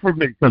rooting for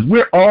me because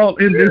we're all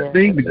in this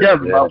thing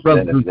together, my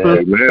brothers and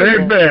sisters.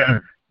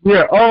 Amen.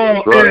 We're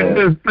all in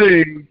this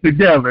thing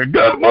together.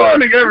 Good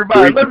morning,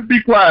 everybody. Let me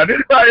be quiet.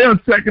 Anybody else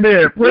checking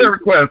in? Prayer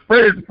requests,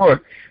 praise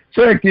report.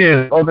 Check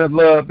in on that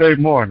Love Day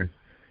morning.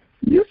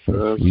 Yes,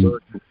 sir.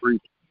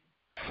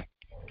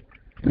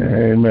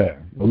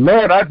 Amen. Well,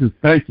 Lord, I just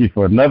thank you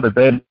for another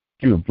day.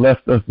 You have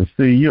blessed us to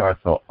see. You are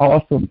so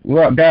awesome.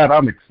 Well, God,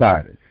 I'm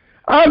excited.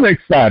 I'm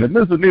excited.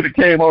 Miss Anita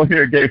came on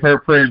here and gave her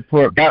praise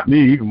report, got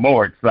me even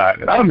more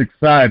excited. I'm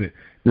excited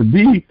to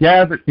be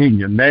gathered in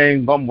your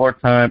name one more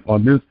time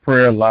on this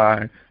prayer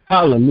line.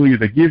 Hallelujah,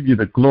 to give you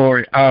the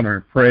glory, honor,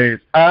 and praise.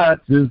 I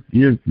just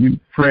give you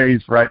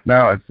praise right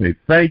now and say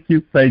thank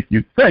you, thank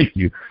you, thank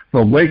you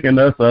for waking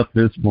us up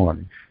this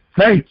morning.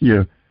 Thank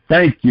you,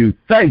 thank you,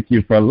 thank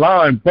you for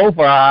allowing both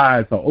our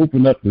eyes to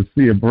open up to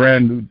see a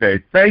brand new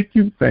day. Thank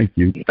you, thank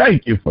you,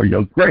 thank you for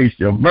your grace,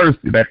 your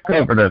mercy that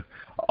covered us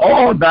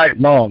all night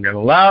long and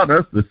allowed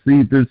us to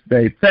see this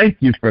day. Thank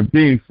you for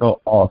being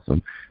so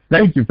awesome.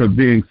 Thank you for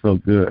being so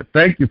good.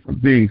 Thank you for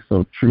being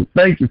so true.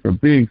 Thank you for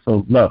being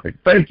so loving.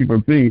 Thank you for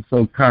being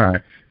so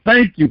kind.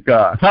 Thank you,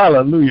 God,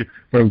 hallelujah,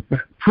 for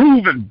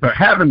proving, for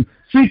having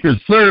Secret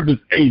Service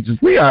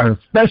agents. We are a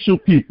special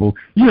people.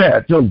 You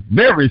had your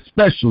very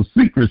special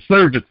Secret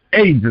Service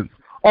agents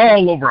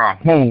all over our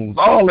homes,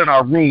 all in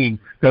our rooms,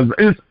 because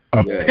it's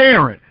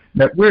apparent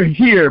that we're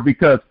here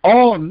because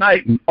all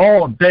night and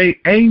all day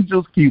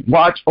angels keep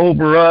watch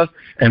over us,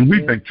 and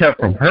we've been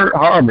kept from hurt,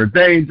 harm, or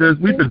dangers.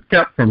 We've been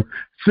kept from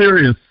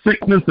serious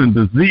sickness and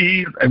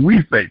disease, and we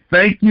say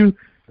thank you,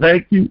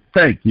 thank you,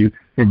 thank you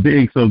for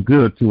being so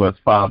good to us,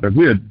 Father.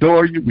 We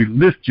adore you. We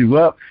lift you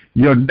up.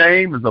 Your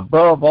name is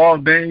above all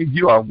names.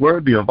 You are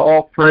worthy of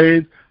all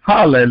praise.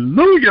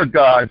 Hallelujah,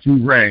 God,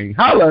 you reign.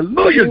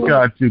 Hallelujah,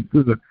 God, you're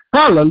good.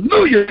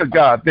 Hallelujah,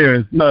 God, there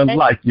is none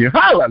like you.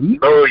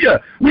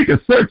 Hallelujah. We can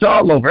search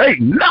all over.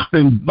 Ain't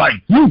nothing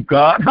like you,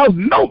 God. How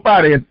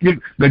nobody is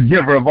the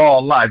giver of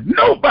all life.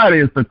 Nobody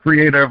is the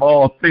creator of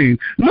all things.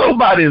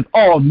 Nobody is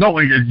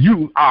all-knowing as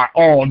you are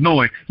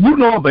all-knowing. You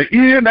know the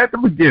end at the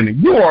beginning.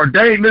 You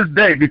ordained this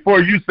day before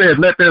you said,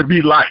 let there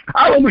be light.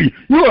 Hallelujah.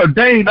 You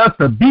ordained us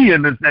to be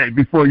in this day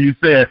before you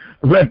said,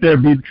 let there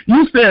be.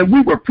 You said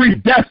we were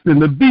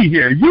predestined to be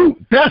here. You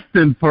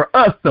destined for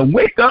us to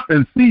wake up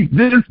and see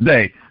this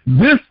day,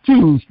 this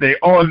Tuesday,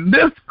 on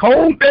this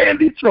cold day in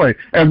Detroit.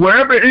 And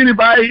wherever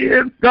anybody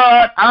is,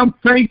 God, I'm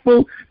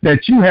thankful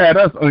that you had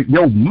us on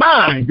your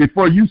mind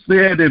before you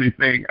said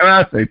anything. And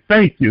I say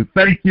thank you,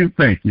 thank you,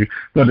 thank you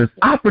for this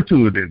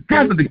opportunity to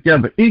gather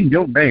together in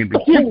your name, to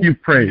give you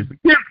praise, to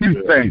give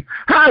you thanks.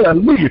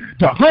 Hallelujah.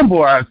 To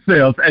humble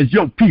ourselves as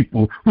your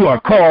people who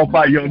are called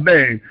by your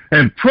name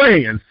and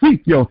pray and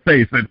seek your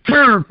face and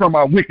turn from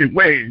our wicked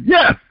ways.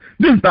 Yes.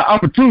 This is the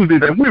opportunity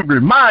that we're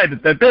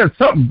reminded that there's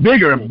something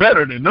bigger and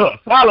better than us.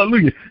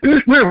 Hallelujah.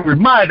 We're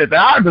reminded that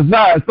our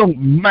desires don't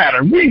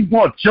matter. We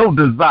want your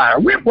desire.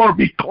 We want to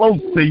be close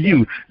to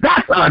you.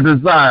 That's our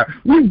desire.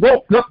 We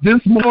woke up this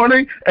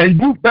morning,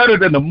 and you better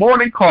than the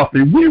morning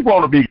coffee. We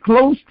want to be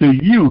close to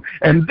you,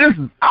 and this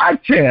is our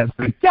chance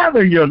to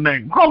gather your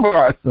name, humble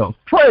ourselves,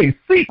 pray,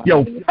 seek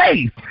your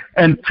face,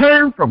 and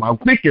turn from our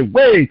wicked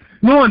ways,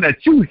 knowing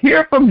that you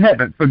hear from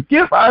heaven,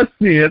 forgive our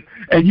sins,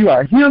 and you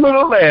are healing the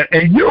land,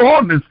 and you're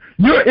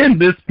in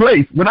this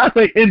place. When I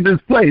say in this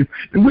place,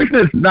 we're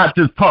just not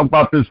just talking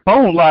about this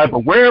phone line,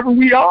 but wherever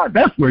we are,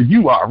 that's where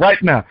you are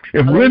right now.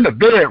 If we're in the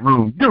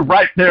bedroom, you're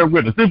right there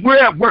with us. If we're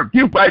at work,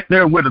 you're right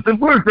there with us. If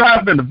we're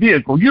driving the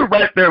vehicle, you're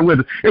right there with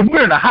us. If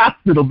we're in a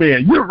hospital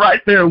bed, you're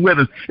right there with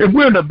us. If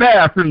we're in the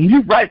bathroom,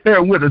 you're right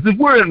there with us. If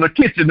we're in the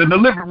kitchen, in the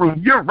living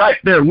room, you're right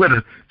there with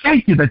us.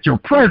 Thank you that your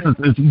presence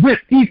is with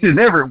each and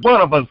every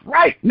one of us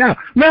right now.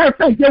 Matter of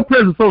fact, your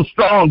presence is so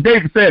strong.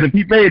 David said if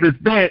he made his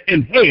bed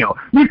in hell,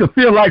 we could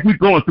feel like we're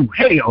going through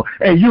hell,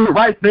 and you're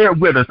right there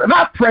with us. And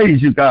I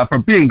praise you, God, for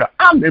being the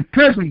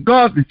omnipresent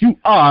God that you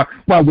are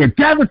while we're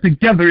gathered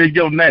together in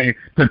your name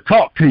to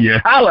talk to you.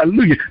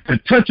 Hallelujah. To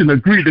touch and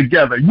agree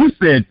together. You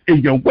said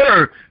in your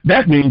word,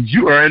 that means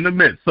you are in the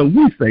midst. So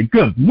we say,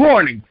 good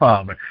morning,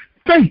 Father.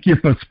 Thank you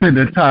for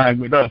spending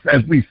time with us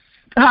as we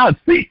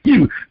seek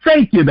you.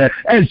 Thank you that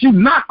as you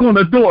knock on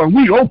the door and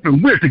we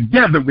open, we're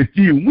together with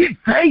you. We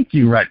thank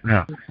you right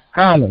now.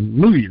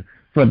 Hallelujah.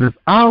 For this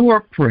hour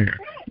of prayer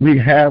we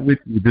have with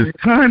you, this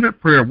time of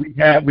prayer we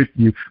have with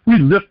you. We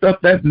lift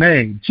up that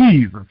name,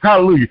 Jesus.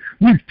 Hallelujah.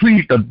 We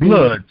plead the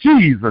blood,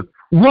 Jesus.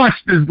 Wash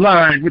this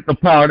line with the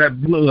power of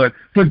that blood.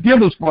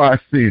 Forgive us for our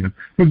sins.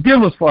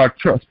 Forgive us for our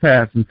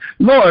trespasses.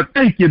 Lord,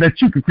 thank you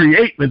that you can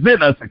create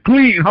within us a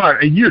clean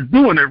heart, and you're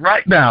doing it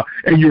right now,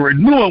 and you're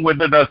renewing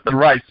within us the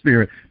right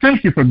spirit.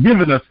 Thank you for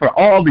giving us for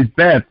all these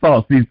bad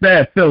thoughts, these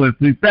bad feelings,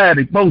 these bad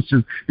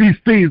emotions, these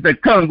things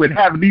that come with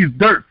having these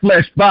dirt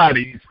flesh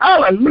bodies.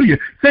 Hallelujah.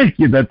 Thank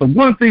you that the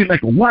one thing that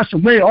can wash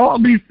away all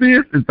these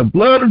sins is the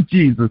blood of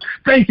Jesus.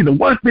 Thank you. The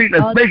one thing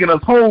that's making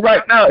us whole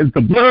right now is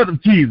the blood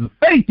of Jesus.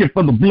 Thank you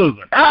for the blood.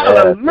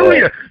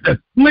 Hallelujah. That's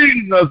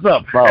cleaning us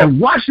up and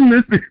washing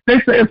this. They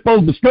say it's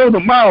supposed to snow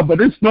tomorrow,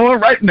 but it's snowing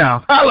right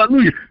now.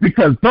 Hallelujah.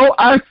 Because though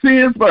our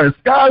sins were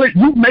scarlet,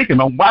 you making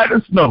them white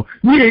as snow.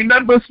 We ain't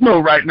nothing but snow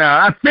right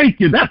now. I thank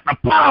you. That's the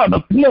power of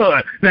the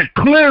blood that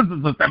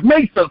cleanses us, that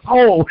makes us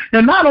whole,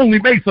 and not only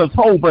makes us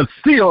whole, but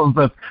seals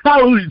us.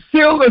 Hallelujah.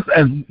 Seals us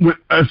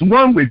as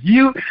one with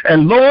you,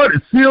 and Lord,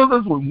 it seals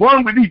us with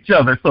one with each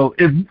other. So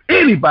if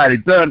anybody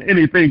done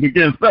anything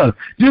against us,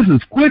 just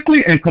as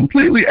quickly and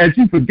completely as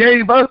you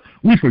forgave us,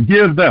 we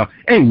forgive them.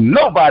 Ain't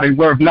nobody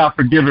worth not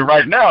forgiving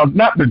right now.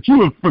 Not that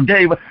you have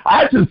forgave us.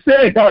 I just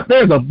said, God,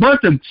 there's a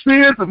bunch of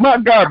sins in my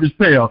garbage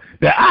pail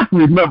that I can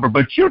remember,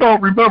 but you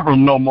don't remember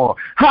them no more.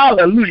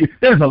 Hallelujah.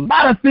 There's a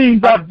lot of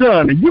things I've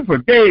done and you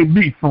forgave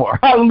me for.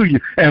 Hallelujah.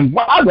 And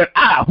why would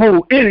I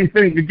hold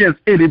anything against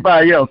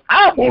anybody else?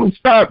 I want to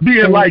start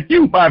being like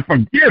you by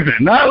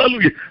forgiving.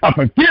 Hallelujah. I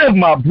forgive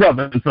my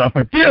brothers. I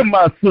forgive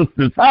my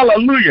sisters.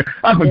 Hallelujah.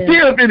 I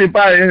forgive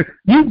anybody.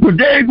 You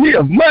forgave me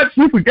of much.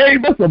 You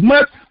forgave us of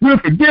much. We'll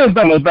forgive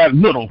them of that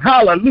little.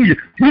 Hallelujah.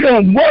 We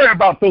don't worry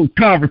about those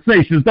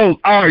conversations, those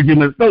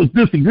arguments, those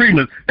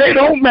disagreements. They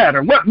don't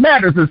matter. What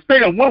matters is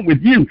staying one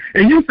with you.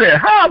 And you said,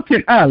 how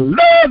can I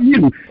love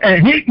you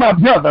and hate my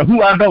brother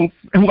who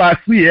I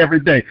see every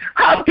day?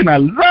 How can I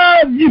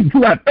love you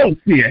who I don't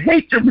see and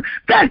hate you?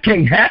 That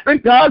can't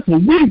happen, God. So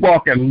we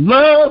walk in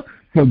love,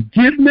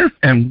 forgiveness,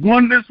 and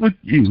oneness with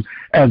you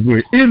as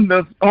we're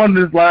on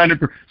this line.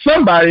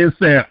 Somebody is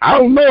saying, I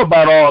don't know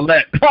about all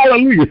that.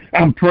 Hallelujah.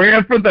 I'm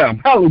praying for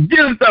them. Hallelujah.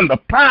 Give them the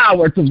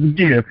power to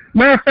forgive.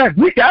 Matter of fact,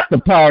 we got the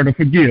power to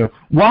forgive.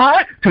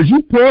 Why? Because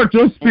you poured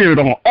your spirit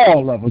on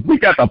all of us. We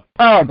got the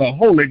power of the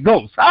Holy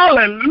Ghost.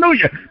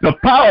 Hallelujah. The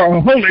power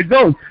of the Holy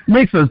Ghost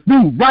makes us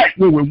do right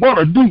when we want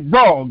to do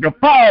wrong. The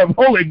power of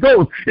the Holy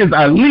Ghost is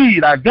our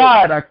lead, our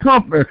guide, our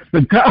comfort.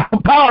 The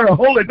power of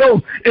the Holy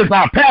Ghost is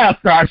our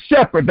pastor, our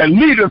shepherd that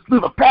leads us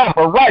through the path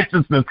of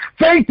righteousness.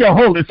 Thank you,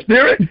 Holy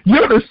Spirit.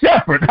 You're the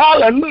shepherd.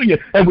 Hallelujah.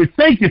 And we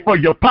thank you for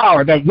your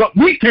power that what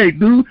we can't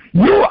do,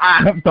 you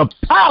have the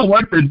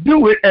power to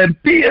do it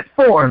and be it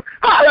for us.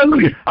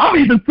 Hallelujah. I'm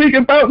even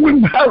thinking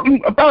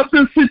about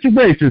this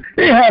situation.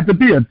 It had to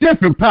be a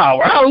different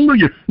power.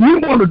 Hallelujah. We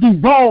want to do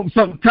wrong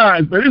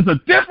sometimes, but it's a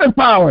different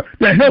power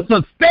that helps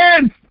us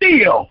stand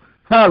still.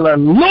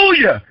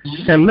 Hallelujah.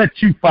 And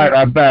let you fight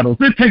our battles.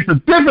 It takes a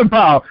different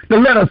power to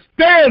let us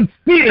stand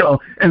still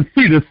and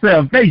see the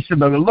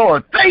salvation of the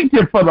Lord. Thank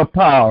you for the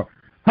power.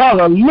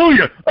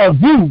 Hallelujah. Of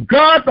you,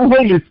 God the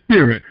Holy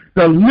Spirit,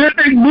 the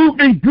living,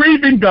 moving,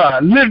 breathing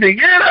God, living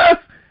in us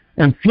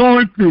and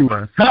flowing through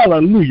us.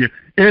 Hallelujah.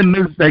 In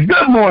this day.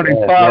 Good morning,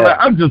 Father.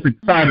 I'm just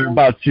excited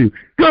about you.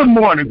 Good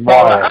morning,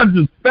 Father. I'm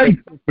just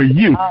thankful for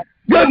you.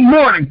 Good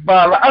morning,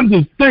 Father. I'm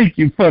just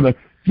thanking for the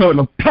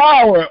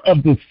power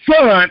of the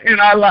Son in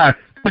our life.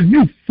 But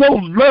you so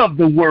loved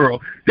the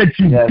world that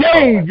you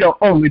gave your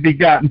only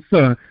begotten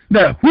Son,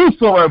 that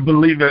whosoever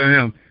believeth in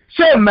him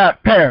shall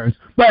not perish,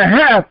 but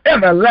have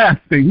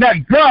everlasting,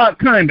 that God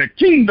kind of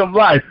kingdom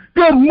life.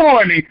 Good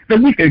morning,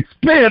 that we can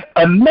spend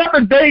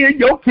another day in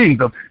your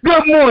kingdom.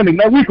 Good morning,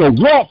 that we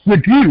can walk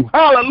with you.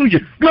 Hallelujah.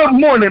 Good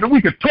morning, that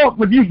we can talk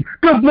with you.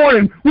 Good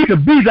morning, we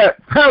can be that,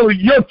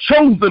 hallelujah, your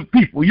chosen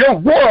people, your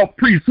royal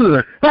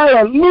priesthood.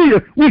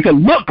 Hallelujah, we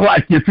can look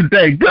like you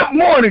today. Good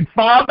morning,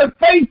 Father.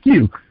 Thank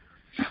you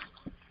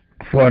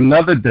for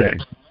another day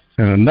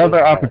and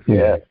another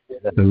opportunity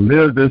to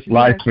live this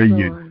life for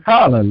you.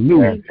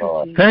 Hallelujah.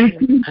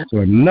 Thank you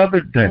for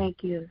another day,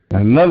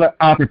 another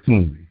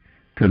opportunity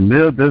to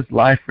live this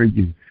life for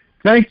you.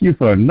 Thank you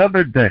for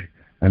another day,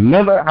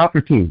 another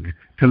opportunity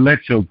to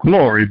let your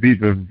glory be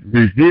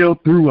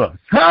revealed through us.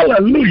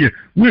 Hallelujah.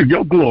 We're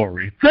your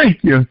glory.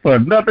 Thank you for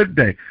another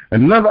day,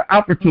 another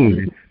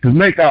opportunity to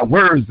make our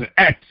words and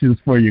actions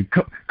for you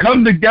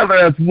come together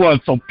as one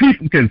so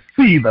people can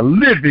see the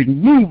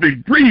living,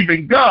 moving,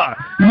 breathing God,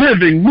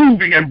 living,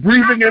 moving, and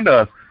breathing in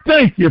us.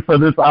 Thank you for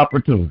this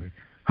opportunity.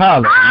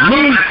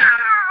 Hallelujah.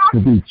 To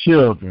be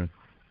children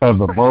of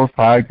the Most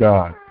High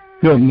God.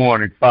 Good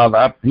morning, Father.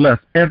 I bless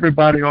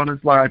everybody on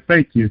this line.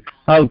 Thank you.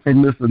 For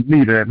Miss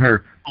Anita and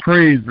her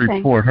praise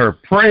report, her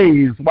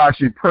praise while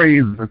she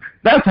praises.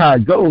 That's how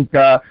it goes,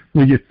 God.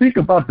 When you think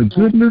about the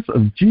goodness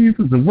of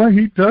Jesus and what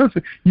he does,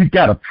 you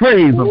got to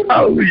praise him.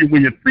 Hallelujah.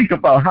 When you think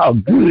about how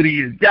good he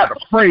is, you got to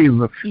praise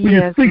him. When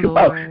you think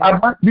about, I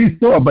might be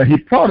sore, but he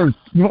brought us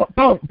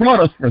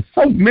for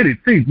so many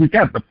things. We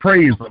got to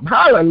praise him.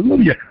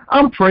 Hallelujah.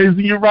 I'm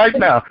praising you right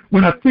now.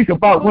 When I think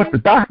about what the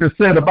doctor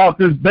said about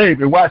this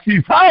baby, while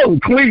she's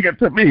clinging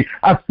to me,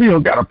 I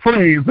still got to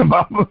praise him.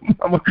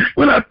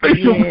 When I think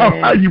about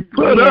how you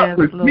put up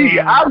with me,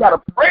 I got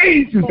to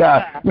praise you,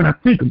 God. When I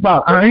think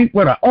about I ain't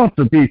what I ought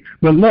to be,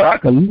 but Lord, I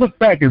can look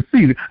back and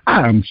see that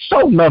I am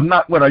so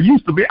not what I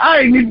used to be. I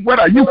ain't even what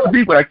I used to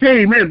be when I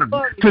came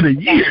into the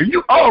year.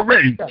 You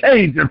already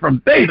changing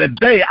from day to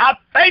day. I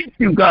thank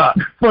you, God,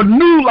 for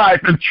new life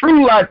and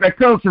true life that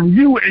comes from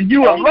you and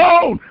you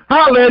alone.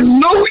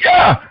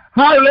 Hallelujah.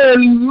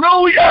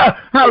 Hallelujah.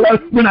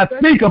 Hallelujah. When I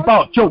think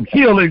about your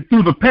healing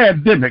through the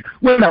pandemic,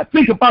 when I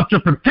think about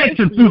your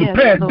protection through the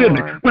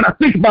pandemic, when I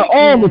think about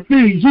all the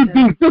things you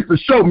do just to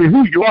show me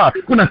who you are,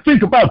 when I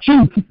think about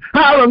you,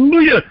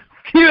 hallelujah,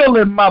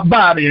 healing my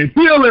body and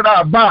healing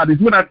our bodies.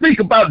 When I think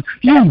about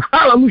you,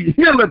 hallelujah,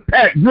 healing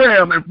Pat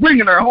Graham and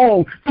bringing her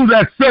home through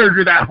that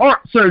surgery, that heart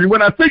surgery.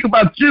 When I think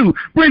about you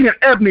bringing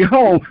Ebony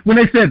home when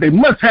they said they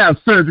must have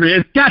surgery,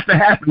 it's got to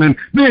happen, and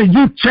then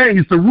you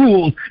changed the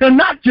rules. And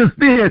not just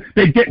then,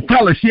 they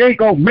tell her she ain't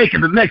going to make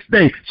it the next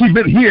day. She's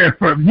been here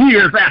for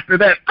years after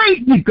that.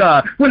 Thank you,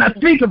 God. When I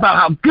think about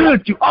how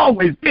good you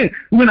always been,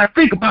 when I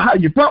think about how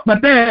you brought my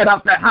dad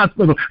out that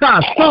hospital, how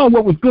I saw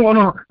what was going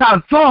on, how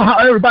I saw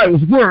how everybody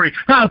was worried,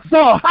 I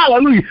saw,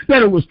 hallelujah,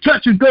 that it was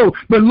touch and go,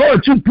 but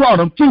Lord, you brought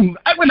them to me.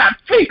 When I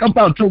think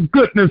about your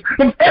goodness,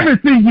 of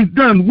everything you've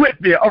done with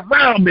me,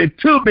 around me,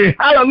 to me,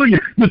 hallelujah,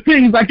 the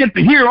things I get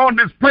to hear on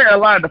this prayer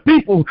line, the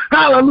people,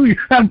 hallelujah,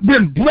 have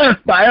been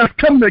blessed by us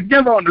coming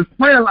together on this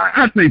prayer line.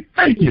 I say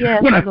thank you.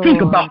 When I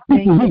think about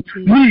people who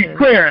need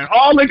prayer, and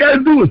all they got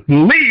to do is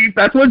believe.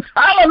 That's what,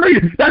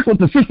 hallelujah, that's what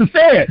the sister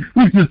said.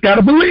 We just got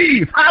to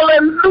believe.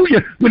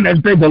 Hallelujah. When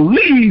they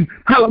believe,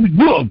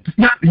 hallelujah,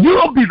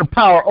 you'll be the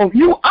power of,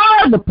 you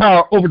are the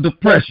power over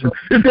depression.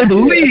 If they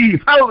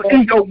believe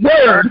in your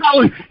word,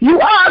 you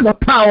are the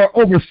power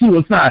over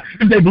suicide.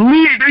 If they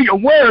believe in your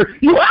word,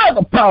 you are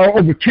the power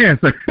over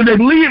cancer. If they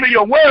believe in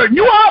your word,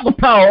 you are the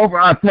power over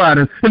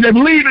arthritis. If they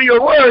believe in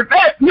your word,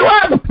 you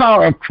are the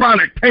power of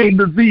chronic pain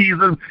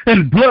diseases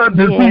and blood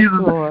diseases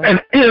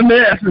and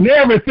MS and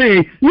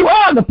everything. You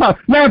are the power.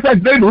 Matter of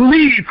fact, they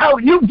believe how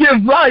you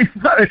give life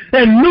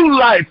and new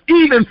life,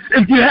 even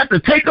if you have to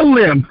take a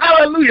limb.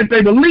 Hallelujah. If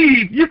they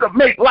believe you can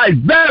make life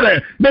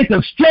better, make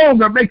us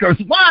stronger, make us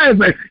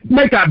wiser,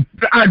 make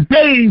our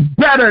days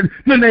better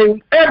than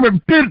they've ever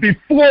been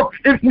before.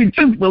 If we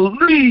just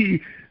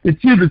believe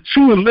that you're the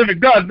true and living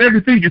God and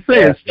everything you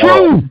say is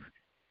true,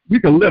 we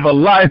can live a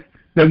life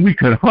that we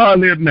could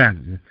hardly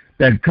imagine.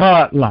 That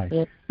God life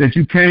that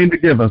you came to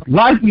give us.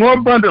 Life more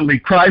abundantly,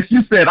 Christ.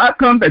 You said, I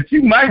come that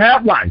you might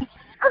have life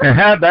and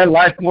have that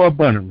life more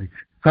abundantly.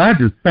 So I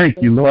just thank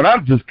you, Lord. I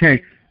just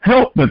can't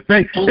help but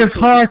thank. It's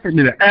hard for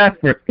me to ask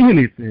for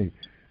anything,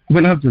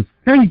 but I'm just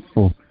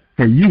thankful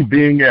for you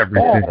being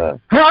everything.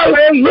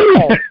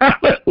 Hallelujah.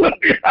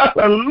 Hallelujah.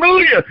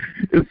 Hallelujah.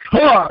 It's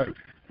hard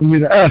for me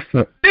to ask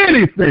for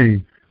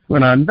anything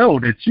when I know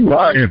that you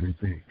are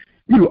everything.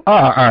 You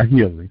are our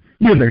healing.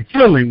 You're the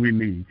healing we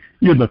need.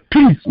 You're the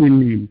peace we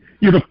need.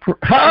 You're the,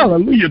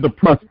 hallelujah, the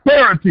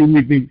prosperity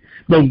we need,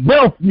 the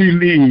wealth we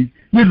need.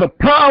 You're the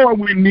power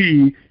we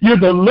need. You're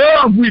the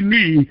love we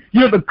need.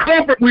 You're the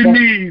comfort we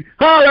need.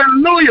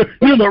 Hallelujah.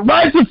 You're the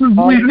righteousness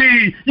we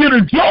need. You're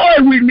the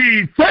joy we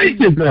need. Thank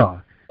you,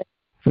 God,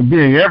 for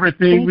being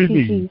everything we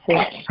need.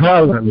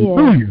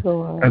 Hallelujah.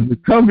 As we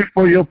come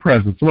before your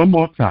presence one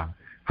more time.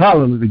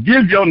 Hallelujah.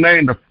 Give your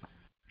name the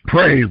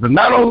praise. And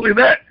not only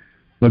that,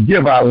 but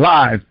give our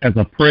lives as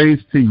a praise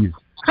to you.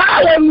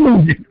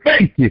 Hallelujah.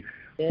 Thank you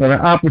for the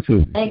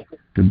opportunity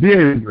to be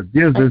able to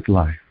give this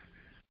life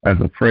as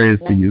a praise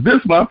to you. This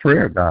is my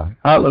prayer, God.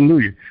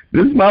 Hallelujah.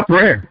 This is my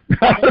prayer.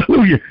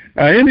 Hallelujah.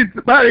 Now,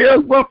 anybody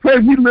else want to pray?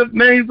 We lift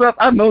names up.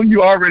 I know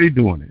you're already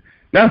doing it.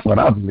 That's what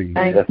I believe.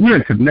 We're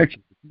in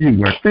connection with you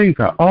where things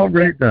are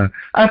already done.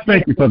 I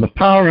thank you for the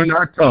power in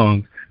our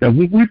tongues that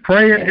when we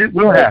pray, it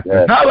will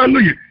happen.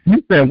 Hallelujah.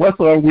 You said,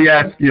 whatsoever we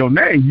ask in your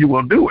name, you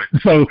will do it.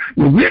 So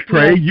when we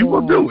pray, you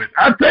will do it.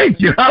 I thank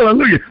you.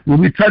 Hallelujah.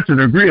 When we touch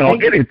and agree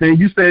on anything,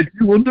 you said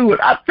you will do it.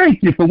 I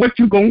thank you for what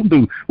you're going to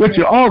do, what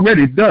you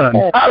already done.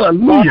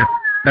 Hallelujah.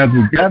 As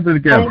we gather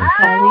together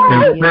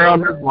and pray on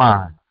this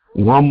line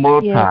one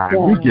more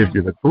time, we give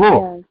you the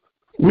glory.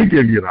 We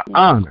give you the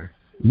honor.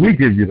 We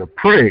give you the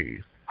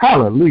praise.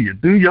 Hallelujah.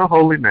 Do your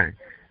holy name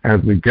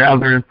as we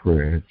gather in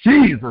prayer. In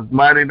Jesus'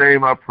 mighty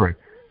name I pray.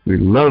 We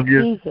love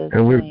you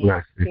and we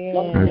bless you.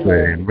 I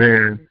say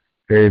amen,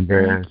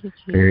 amen,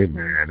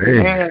 amen,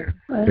 amen,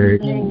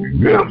 amen.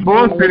 Good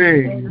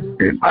morning.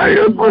 Anybody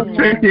else want to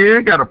check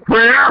in? Got a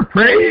prayer,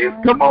 praise?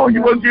 Come on,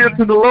 you want to give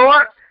to the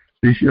Lord?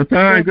 It's your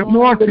time. Good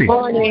morning. Good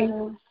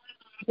morning.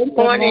 Good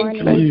morning.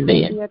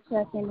 You're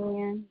checking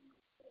in.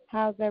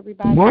 How's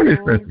everybody Good morning,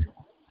 doing?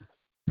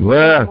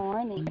 Bless. Good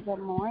morning. Good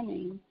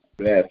morning.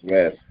 Bless.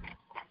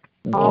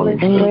 All is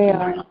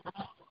well.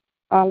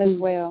 All is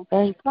well.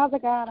 Father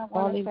God, I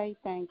want to say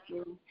thank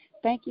you.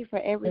 Thank you for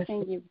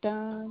everything you've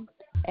done,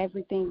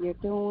 everything you're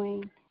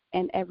doing,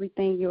 and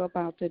everything you're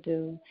about to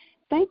do.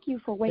 Thank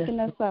you for waking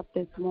us up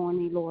this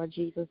morning, Lord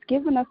Jesus,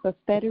 giving us a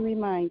steady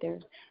reminder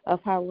of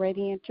how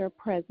radiant your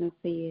presence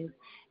is.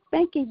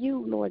 Thanking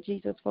you, Lord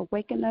Jesus, for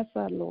waking us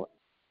up, Lord.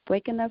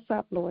 Waking us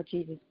up, Lord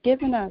Jesus,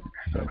 giving us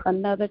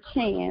another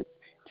chance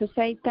to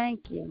say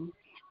thank you.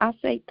 I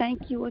say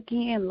thank you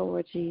again,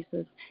 Lord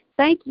Jesus.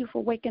 Thank you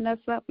for waking us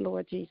up,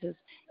 Lord Jesus,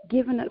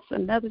 giving us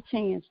another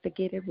chance to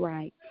get it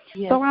right.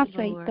 So I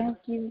say thank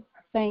you,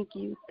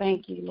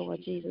 Lord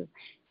Jesus.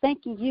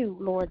 Thanking you,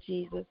 Lord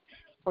Jesus,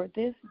 for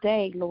this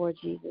day, Lord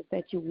Jesus,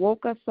 that you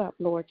woke us up,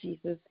 Lord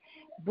Jesus,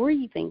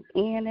 breathing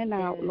in and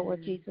out,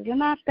 Lord Jesus.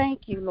 And I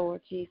thank you,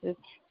 Lord Jesus.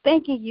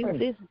 Thanking you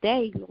this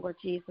day, Lord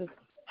Jesus,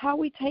 how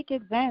we take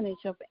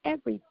advantage of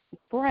every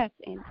breath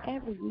and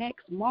every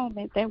next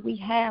moment that we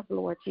have,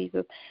 Lord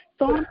Jesus.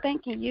 So I'm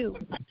thanking you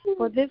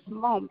for this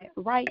moment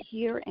right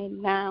here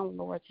and now,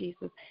 Lord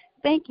Jesus.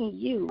 Thanking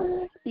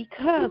you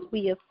because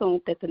we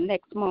assumed that the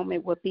next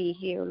moment would be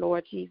here,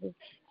 Lord Jesus.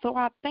 So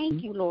I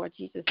thank you, Lord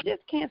Jesus.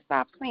 Just can't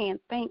stop saying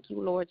thank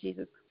you, Lord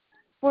Jesus,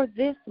 for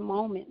this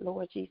moment,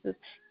 Lord Jesus.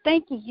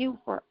 Thanking you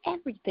for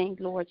everything,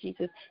 Lord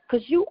Jesus,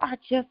 because you are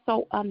just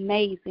so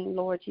amazing,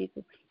 Lord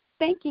Jesus.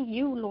 Thanking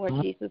you, Lord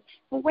Jesus,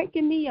 for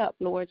waking me up,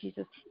 Lord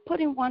Jesus,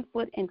 putting one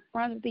foot in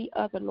front of the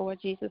other, Lord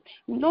Jesus,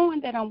 knowing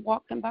that I'm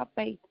walking by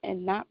faith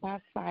and not by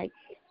sight.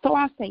 So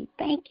I say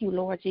thank you,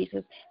 Lord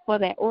Jesus, for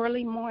that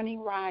early morning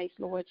rise,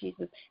 Lord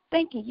Jesus.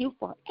 Thanking you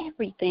for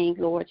everything,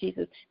 Lord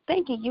Jesus.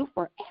 Thanking you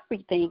for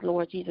everything,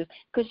 Lord Jesus,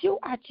 because you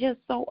are just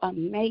so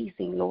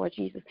amazing, Lord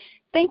Jesus.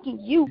 Thanking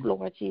you,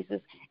 Lord Jesus,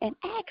 and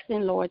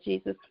asking, Lord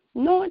Jesus,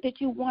 knowing that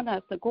you want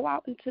us to go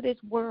out into this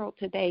world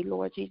today,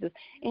 Lord Jesus,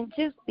 and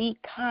just be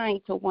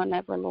kind to one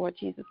another, Lord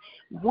Jesus.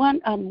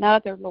 One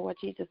another, Lord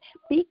Jesus.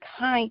 Be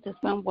kind to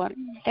someone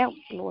else,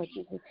 Lord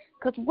Jesus,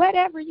 because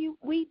whatever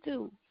we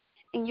do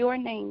in your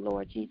name,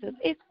 Lord Jesus,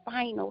 it's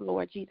final,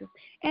 Lord Jesus.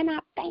 And I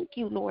thank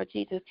you, Lord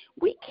Jesus.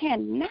 We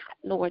cannot,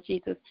 Lord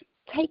Jesus,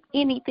 take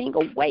anything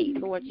away,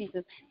 Lord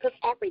Jesus, because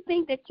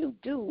everything that you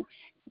do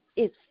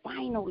is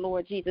final,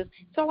 Lord Jesus.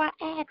 So I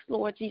ask,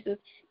 Lord Jesus,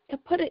 to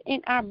put it in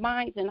our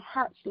minds and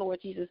hearts, Lord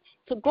Jesus,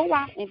 to go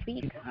out and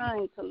be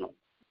kind to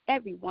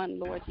everyone,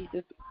 Lord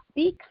Jesus.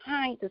 Be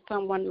kind to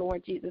someone,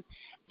 Lord Jesus.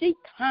 Be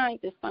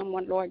kind to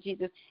someone, Lord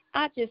Jesus.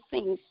 I just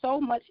seen so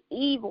much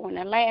evil in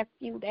the last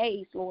few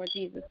days, Lord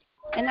Jesus.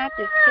 And I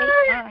just shake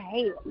my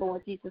head,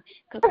 Lord Jesus,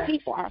 because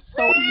people are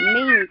so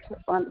mean to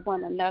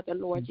one another,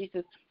 Lord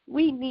Jesus.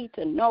 We need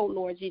to know,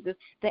 Lord Jesus,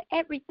 that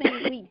everything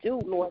we do,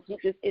 Lord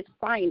Jesus, is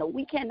final.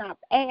 We cannot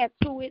add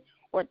to it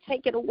or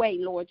take it away,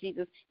 Lord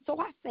Jesus. So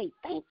I say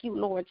thank you,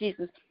 Lord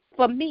Jesus,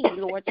 for me,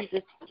 Lord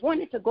Jesus,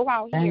 wanting to go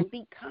out here and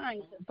be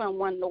kind to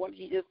someone, Lord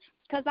Jesus,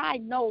 because I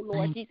know,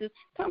 Lord Jesus,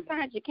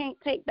 sometimes you can't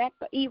take back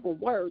the evil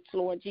words,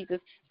 Lord Jesus.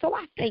 So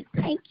I say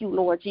thank you,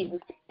 Lord Jesus,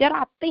 that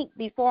I think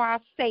before I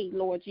say,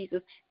 Lord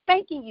Jesus.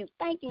 Thanking you,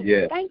 thank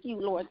you,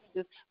 Lord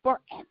Jesus, for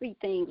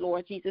everything,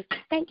 Lord Jesus.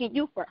 Thanking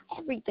you for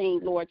everything,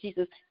 Lord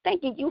Jesus.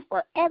 Thanking you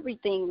for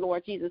everything,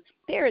 Lord Jesus.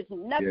 There is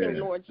nothing,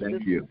 Lord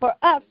Jesus, for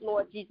us,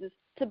 Lord Jesus,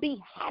 to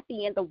be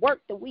happy in the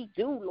work that we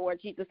do, Lord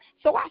Jesus.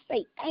 So I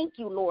say thank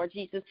you, Lord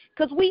Jesus,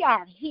 because we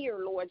are here,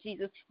 Lord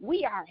Jesus.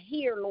 We are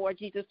here, Lord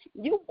Jesus.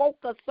 You woke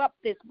us up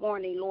this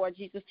morning, Lord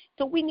Jesus.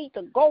 So we need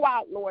to go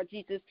out, Lord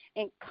Jesus,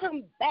 and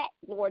come back,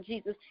 Lord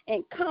Jesus,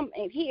 and come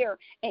in here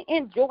and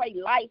enjoy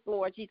life,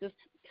 Lord Jesus.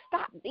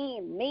 Stop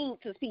being mean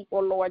to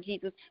people, Lord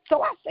Jesus.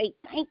 So I say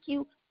thank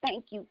you,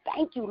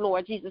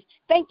 Lord Jesus.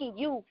 Thanking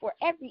you for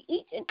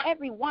each and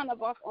every one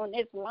of us on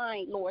this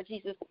line, Lord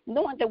Jesus,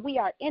 knowing that we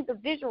are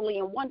individually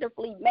and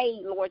wonderfully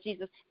made, Lord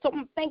Jesus. So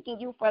I'm thanking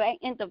you for that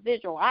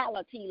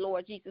individuality,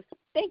 Lord Jesus.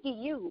 Thanking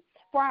you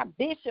for our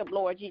bishop,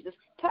 Lord Jesus.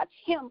 Touch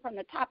him from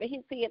the top of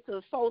his head to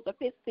the soles of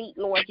his feet,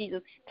 Lord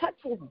Jesus. Touch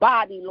his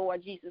body,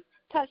 Lord Jesus.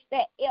 Touch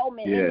that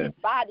ailment in his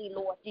body,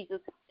 Lord Jesus.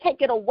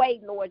 Take it away,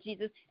 Lord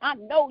Jesus. I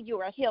know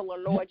you're a healer,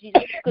 Lord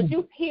Jesus, because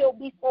you've healed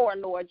before,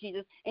 Lord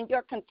Jesus, and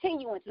your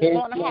continuance is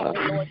going to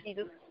happen, Lord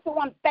Jesus. So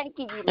I'm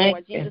thanking you,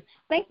 Lord Jesus.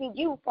 Thanking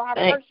you for our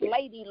First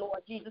Lady, Lord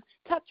Jesus.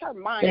 Touch her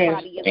mind,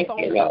 body, and soul,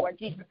 Lord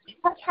Jesus.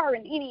 Touch her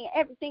in any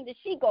and everything that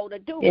she go to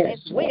do as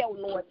well,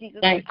 Lord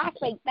Jesus. I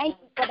say thank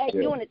you for that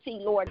unity,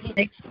 Lord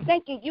Jesus.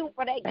 Thanking you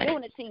for that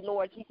unity,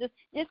 Lord Jesus.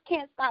 Just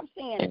can't stop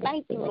saying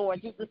thank you,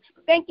 Lord Jesus.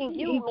 Thanking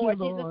you, Lord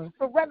Jesus,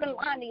 for Reverend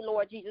Lonnie,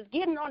 Lord Jesus,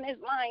 getting on this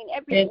line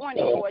every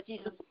morning, Lord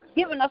Jesus,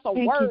 giving us a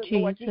word,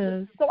 Lord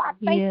Jesus. So I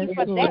thank you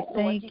for that,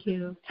 Lord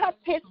Jesus. Touch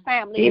his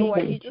family,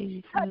 Lord Jesus.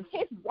 Touch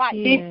his wife,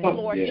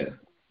 Lord Jesus.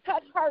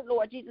 Touch her,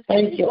 Lord Jesus, as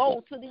she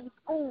goes to these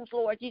schools,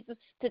 Lord Jesus,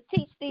 to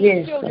teach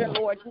these children,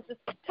 Lord Jesus.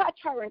 Touch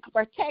her and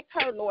protect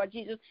her, Lord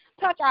Jesus.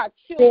 Touch our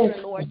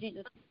children, Lord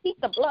Jesus. Keep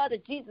the blood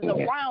of Jesus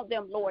around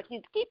them, Lord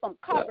Jesus. Keep them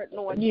covered,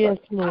 Lord Jesus.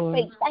 I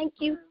say thank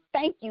you,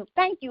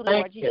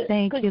 Lord Jesus,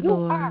 because you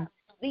are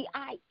the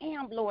I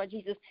am, Lord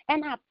Jesus.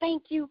 And I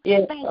thank you,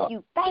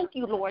 thank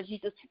you, Lord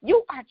Jesus.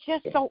 You are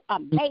just so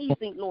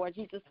amazing, Lord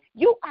Jesus.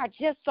 You are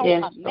just so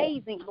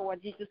amazing,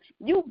 Lord Jesus.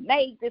 You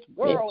made this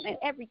world and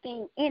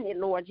everything in it,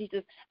 Lord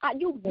Jesus.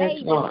 You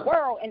made this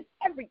world and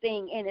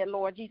everything in it,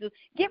 Lord Jesus,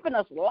 giving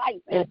us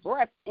life and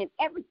breath and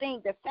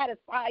everything that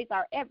satisfies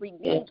our every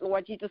need,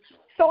 Lord Jesus.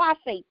 So I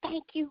say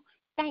thank you,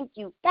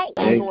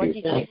 Lord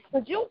Jesus,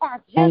 because you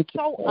are just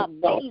so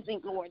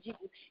amazing, Lord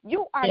Jesus.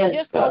 You are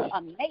just so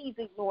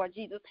amazing, Lord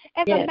Jesus.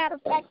 As a matter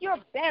of fact, you're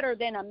better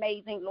than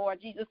amazing, Lord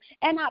Jesus.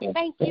 And I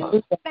thank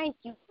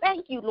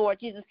you, Lord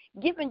Jesus,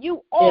 giving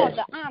you all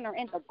the honor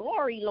and the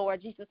glory,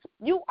 Lord Jesus.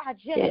 You are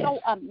just so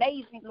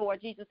amazing,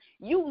 Lord Jesus.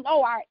 You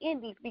know our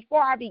endings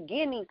before our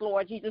beginnings,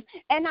 Lord Jesus.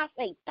 And I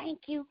say thank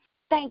you,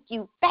 Thank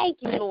you,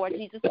 Lord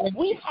Jesus.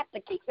 We have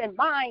to keep in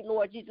mind,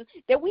 Lord Jesus,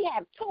 that we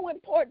have two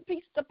important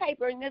pieces of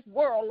paper in this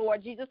world,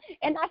 Lord Jesus,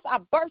 and that's our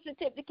birth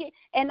certificate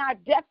and our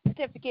death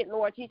certificate,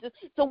 Lord Jesus.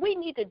 So we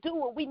need to do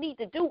what we need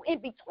to do in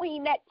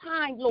between that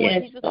time,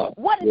 Lord Jesus.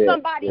 What is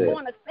somebody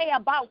going to say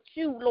about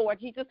you, Lord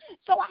Jesus?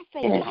 So I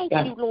say thank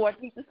you, Lord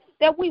Jesus,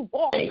 that we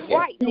walk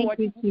right, Lord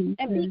Jesus,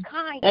 and be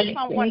kind to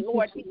someone,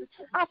 Lord Jesus.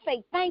 I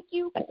say thank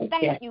you,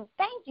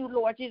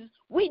 Lord Jesus.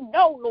 We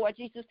know, Lord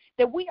Jesus,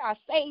 that we are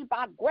saved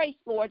by grace,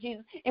 Lord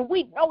Jesus, and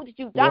we know that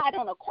you died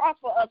on the cross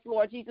for us,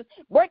 Lord Jesus,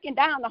 breaking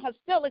down the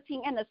hostility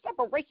and the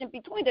separation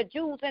between the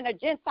Jews and the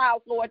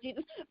Gentiles, Lord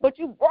Jesus, but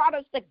you brought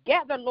us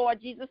together,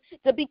 Lord Jesus,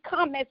 to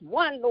become as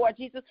one, Lord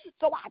Jesus.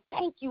 So I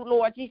thank you,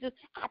 Lord Jesus.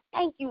 I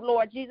thank you,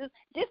 Lord Jesus.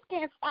 Just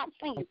can't stop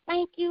saying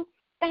thank you.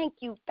 Thank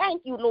you,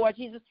 Lord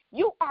Jesus.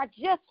 You are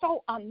just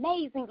so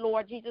amazing,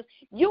 Lord Jesus.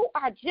 You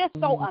are just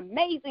so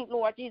amazing,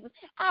 Lord Jesus.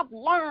 I've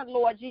learned,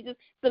 Lord Jesus,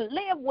 to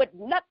live with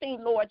nothing,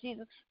 Lord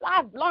Jesus.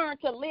 I've learned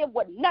to live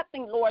with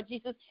nothing, Lord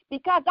Jesus,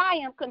 because I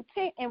am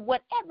content in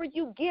whatever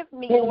you give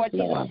me, Lord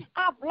Jesus.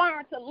 I've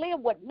learned to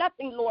live with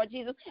nothing, Lord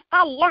Jesus.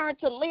 I learned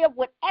to live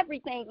with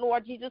everything,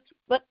 Lord Jesus,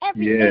 but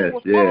everything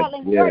was all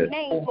in your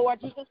name,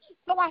 Lord Jesus.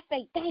 So I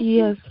say thank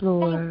you. Yes,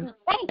 Lord.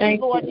 Thank you,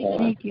 Lord Jesus.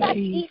 Thank you, Touch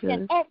Jesus. each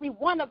and every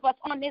one of us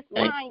on this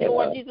line,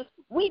 Lord Jesus.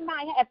 We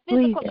might have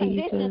physical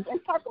conditions and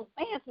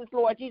circumstances,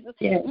 Lord Jesus.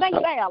 May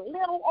they a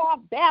little off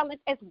balance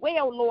as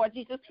well, Lord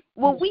Jesus.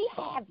 When we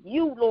have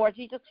you, Lord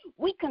Jesus,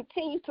 we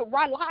continue to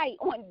rely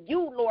on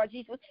you, Lord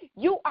Jesus.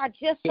 You are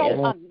just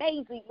so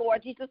amazing,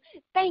 Lord Jesus.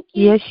 Thank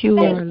you. Yes, you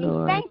are,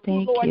 Lord. Thank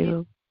you, Lord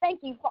Jesus. Thank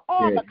you for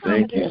all the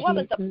comments as well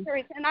as the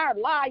periods in our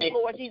lives,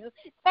 Lord Jesus.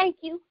 Thank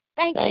you.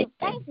 Thank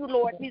you,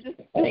 Lord Jesus.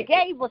 You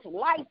gave us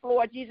life,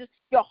 Lord Jesus.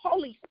 Your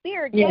Holy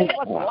Spirit gave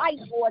us life,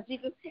 Lord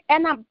Jesus.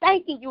 And I'm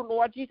thanking you,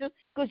 Lord Jesus,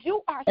 because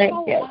you are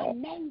so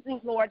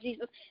amazing, Lord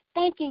Jesus.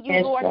 Thanking you,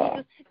 Lord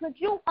Jesus, because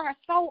you are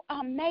so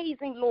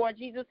amazing, Lord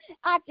Jesus.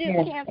 I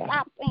just can't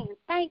stop saying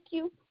thank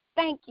you.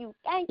 Thank you,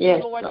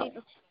 Lord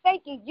Jesus.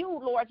 Thanking you,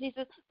 Lord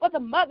Jesus, for the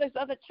mothers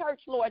of the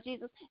church, Lord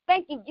Jesus.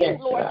 Thanking you,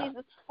 Lord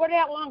Jesus, for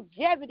their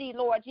longevity,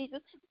 Lord Jesus.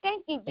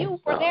 Thanking you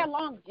for their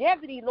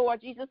longevity,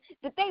 Lord Jesus,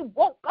 that they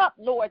woke up,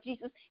 Lord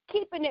Jesus,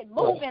 keeping it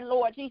moving,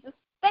 Lord Jesus.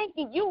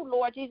 Thanking you,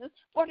 Lord Jesus,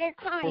 for their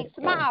kind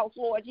smiles,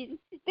 Lord Jesus,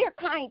 their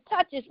kind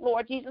touches,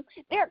 Lord Jesus,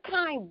 their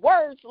kind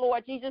words,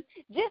 Lord Jesus.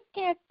 Just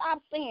can't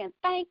stop saying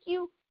thank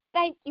you.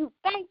 Thank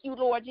you,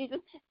 Lord Jesus.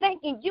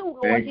 Thanking you,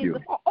 Lord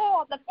Jesus, for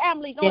all the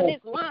families on this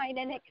line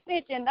and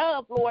extension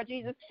of, Lord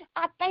Jesus.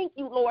 I thank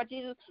you, Lord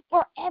Jesus,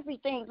 for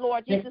everything,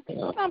 Lord Jesus.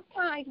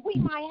 Sometimes we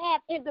might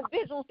have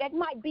individuals that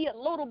might be a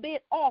little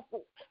bit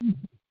awful.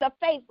 The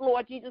faith,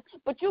 Lord Jesus,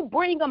 but you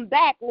bring them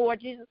back,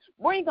 Lord Jesus.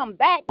 Bring them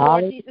back,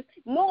 Lord Jesus,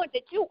 knowing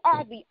that you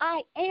are the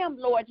I am,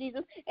 Lord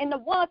Jesus, and the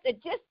ones that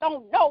just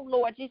don't know,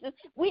 Lord Jesus,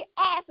 we're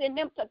asking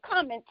them to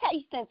come and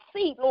taste and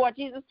see, Lord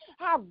Jesus,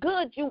 how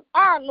good you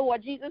are,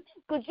 Lord Jesus,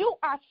 because you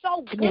are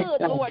so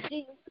good, Lord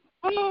Jesus.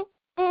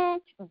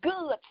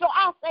 Good. So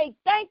I say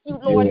thank you,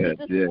 Lord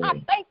Jesus. I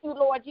thank you,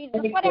 Lord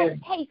Jesus, for that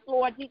taste,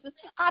 Lord Jesus.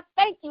 I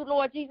thank you,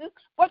 Lord Jesus,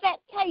 for that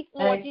taste,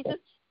 Lord Jesus.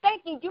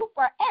 Thanking you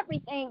for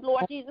everything,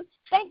 Lord Jesus.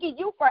 Thanking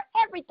you for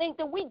everything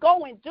that we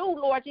go and do,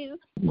 Lord Jesus.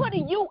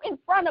 Putting you in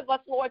front of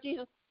us, Lord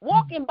Jesus.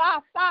 Walking by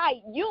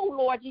side you,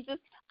 Lord Jesus.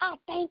 I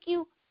thank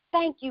you.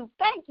 Thank you,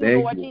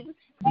 Lord Jesus.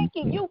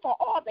 Thanking you for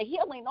all the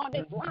healing on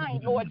this line,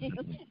 Lord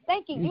Jesus.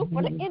 Thanking you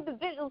for the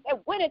individuals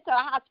that went into the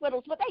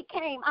hospitals, but they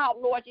came out,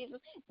 Lord Jesus,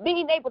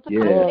 being able to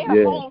come to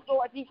their homes,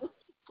 Lord Jesus,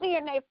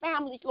 seeing their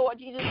families, Lord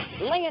Jesus,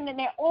 laying in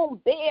their own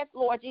beds,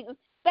 Lord Jesus.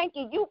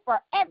 Thanking you for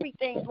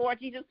everything, Lord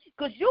Jesus,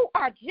 because you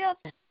are just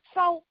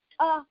so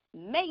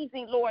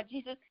amazing, Lord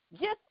Jesus.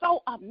 Just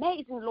so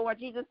amazing, Lord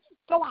Jesus.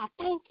 So I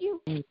thank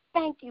you,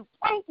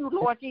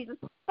 Lord Jesus.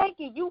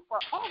 Thanking you for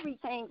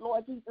everything,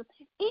 Lord Jesus.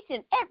 Each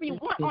and every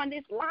one on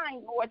this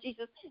line, Lord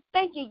Jesus.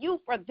 Thanking you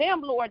for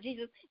them, Lord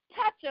Jesus.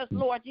 Touch us,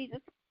 Lord Jesus.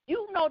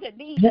 You know the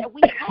needs that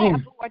we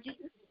have, Lord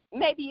Jesus.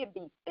 Maybe it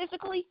be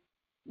physically,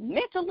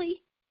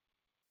 mentally,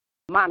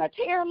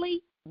 monetarily,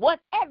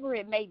 whatever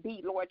it may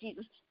be, Lord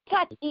Jesus.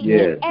 Touch each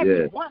and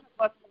every one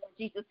of us, Lord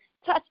Jesus.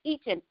 Touch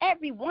each and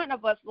every one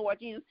of us, Lord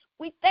Jesus.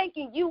 We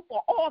thanking you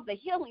for all the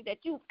healing that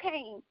you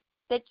came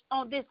that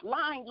on this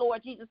line,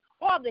 Lord Jesus,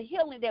 all the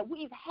healing that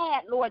we've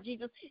had, Lord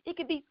Jesus. It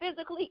could be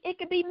physically, it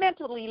could be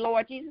mentally,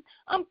 Lord Jesus.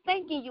 I'm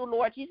thanking you,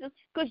 Lord Jesus,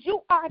 because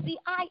you are the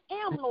I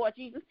am, Lord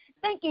Jesus.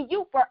 Thanking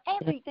you for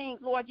everything,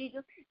 Lord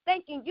Jesus.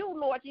 Thanking you,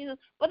 Lord Jesus,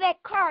 for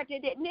that car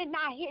that did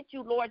not hit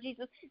you, Lord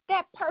Jesus.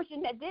 That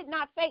person that did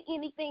not say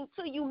anything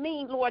to you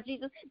mean, Lord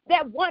Jesus.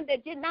 That one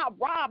that did not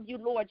rob you,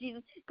 Lord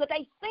Jesus, because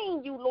they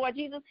seen you, Lord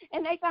Jesus,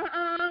 and they said,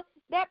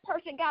 that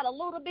person got a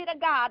little bit of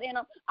God in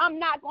them. I'm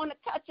not going to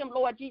touch him,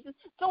 Lord Jesus.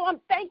 So I'm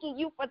thanking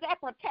you for that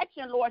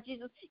protection, Lord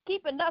Jesus,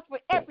 keeping us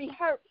with every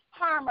hurt,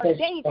 harm, or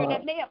danger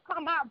that may have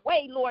come our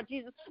way, Lord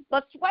Jesus,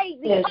 but sway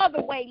the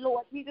other way,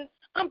 Lord Jesus.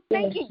 I'm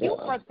thanking you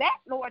for that,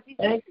 Lord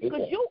Jesus,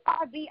 because you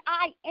are the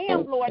I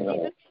am, Lord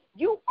Jesus.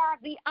 You are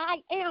the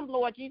I am,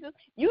 Lord Jesus.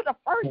 You the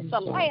first, the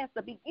last,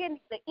 the beginning,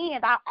 the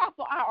end, our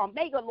Alpha, our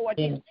Omega, Lord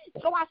Jesus.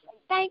 So I say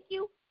thank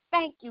you,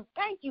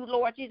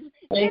 Lord Jesus.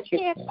 Just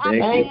can't stop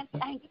saying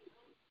thank you.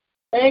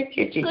 Thank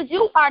you, Jesus. Because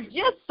you are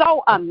just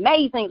so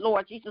amazing,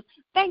 Lord Jesus.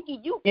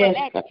 Thanking you for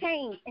that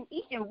change in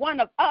each and one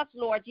of us,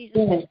 Lord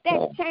Jesus.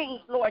 That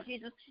change, Lord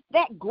Jesus.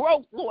 That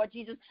growth, Lord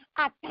Jesus.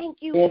 I thank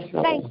you,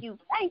 thank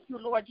you,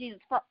 Lord Jesus,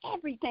 for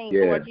everything,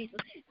 Lord Jesus.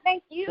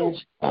 Thank you,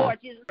 Lord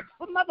Jesus,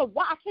 for Mother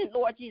Watson,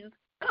 Lord Jesus,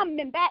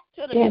 coming back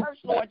to the church,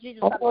 Lord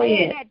Jesus,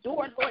 opening that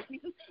door, Lord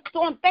Jesus.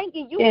 So I'm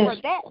thanking you for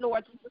that,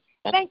 Lord Jesus.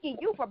 Thanking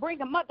you for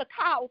bringing Mother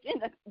Cows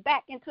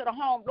back into the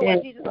home,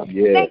 Lord Jesus.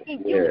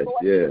 Thanking you,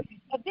 Lord Jesus,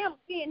 for them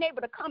being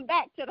able to come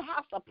back to the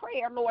house of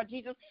prayer, Lord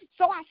Jesus.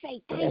 So I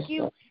say thank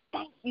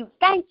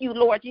you,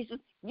 Lord Jesus.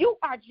 You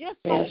are just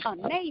so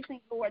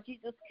amazing, Lord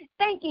Jesus.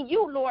 Thanking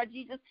you, Lord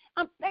Jesus.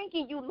 I'm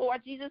thanking you,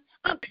 Lord Jesus.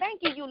 I'm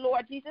thanking you,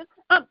 Lord Jesus.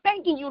 I'm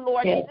thanking you,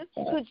 Lord Jesus,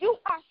 because you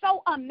are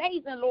so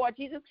amazing, Lord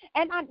Jesus.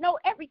 And I know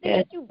everything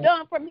that you've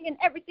done for me and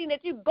everything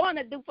that you're going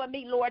to do for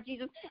me, Lord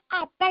Jesus.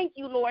 I thank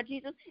you, Lord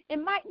Jesus. It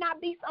might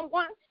not be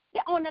someone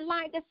that on the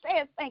line that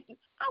says thank you.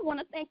 I want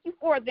to thank you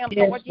for them,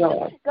 Lord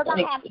Jesus, because I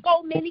have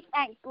so many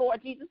thanks,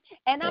 Lord Jesus.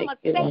 And I'm going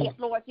to say it,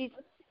 Lord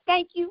Jesus.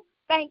 Thank you.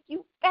 Thank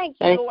you,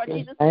 Lord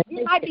Jesus.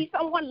 It might be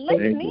someone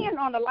listening in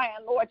on the line,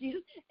 Lord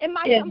Jesus. It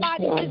might be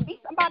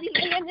somebody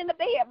laying in the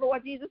bed,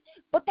 Lord Jesus.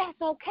 But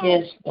that's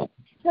okay,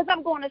 because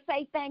I'm going to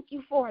say thank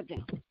you for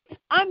them.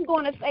 I'm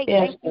going to say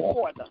thank you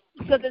for them,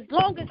 because as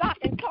long as I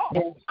can talk,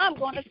 I'm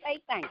going to say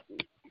thank you.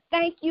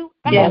 Thank you,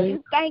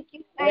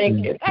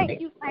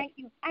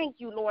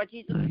 Lord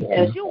Jesus.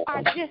 You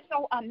are just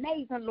so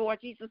amazing, Lord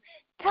Jesus.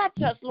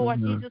 Touch us, Lord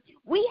Jesus.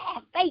 We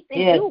have faith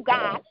in you,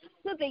 God,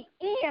 to the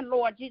end,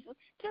 Lord Jesus.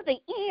 To the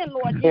end,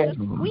 Lord Jesus.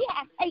 We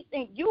have faith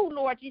in you,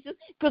 Lord Jesus,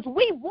 because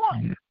we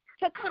want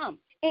to come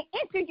and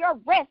enter your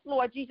rest,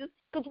 Lord Jesus,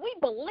 because we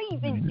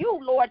believe in you,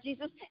 Lord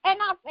Jesus. And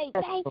I say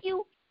thank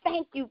you,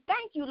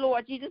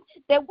 Lord Jesus,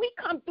 that we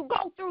come to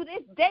go through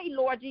this day,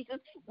 Lord Jesus,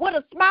 with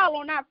a smile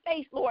on our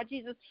face, Lord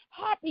Jesus.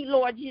 Happy,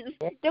 Lord Jesus,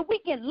 that we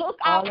can look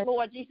out,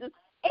 Lord Jesus,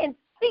 and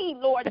see,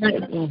 Lord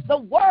Jesus, the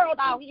world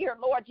out here,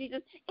 Lord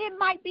Jesus. It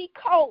might be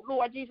cold,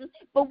 Lord Jesus,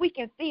 but we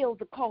can feel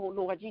the cold,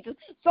 Lord Jesus.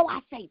 So I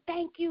say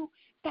thank you,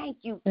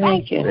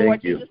 Lord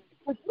Jesus,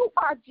 because you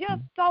are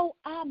just so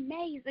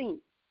amazing.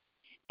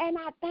 And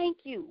I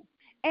thank you,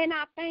 and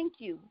I thank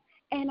you.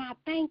 And I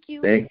thank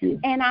you.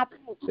 And I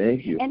thank you.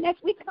 And as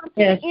we come to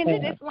the end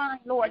of this line,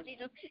 Lord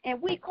Jesus, and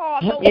we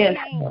call those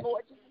names,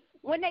 Lord Jesus,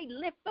 when they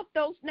lift up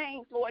those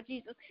names, Lord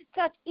Jesus,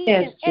 touch each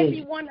and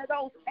every one of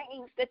those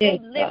names that they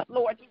lift,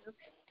 Lord Jesus.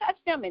 Touch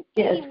them in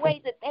any way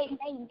that they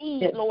may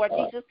need, Lord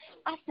Jesus.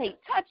 I say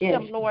touch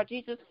them, Lord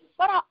Jesus.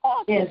 But I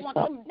also want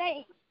them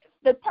names.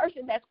 The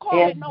person that's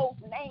calling those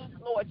names,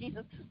 Lord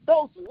Jesus,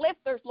 those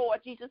lifters,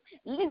 Lord Jesus,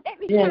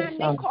 every time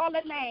they call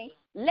a name,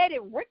 let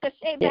it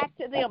ricochet back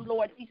to them,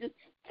 Lord Jesus.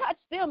 Touch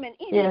them in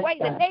any way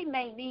that they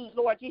may need,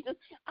 Lord Jesus.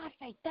 I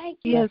say thank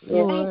you,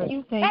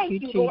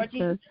 thank you, Lord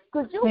Jesus,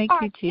 because you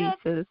are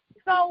just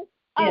so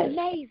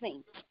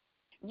amazing.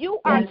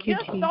 You are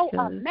just so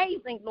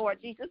amazing,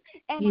 Lord Jesus.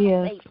 And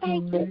I say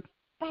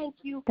thank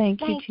you, thank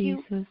you,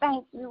 Jesus.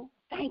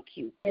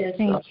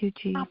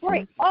 I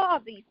pray all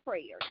these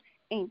prayers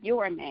in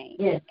your name.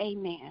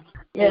 Amen.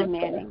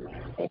 Amen.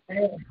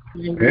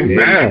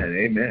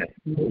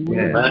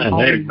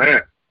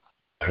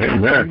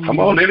 Come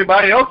on,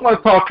 anybody else want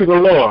to talk to the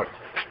Lord?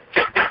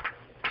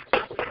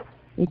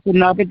 It's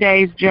another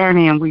day's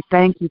journey, and we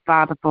thank you,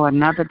 Father, for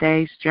another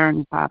day's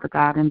journey, Father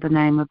God, in the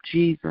name of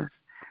Jesus.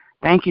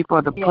 Thank you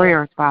for the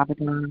prayers, Father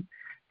God.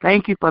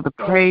 Thank you for the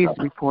praise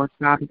reports,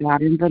 Father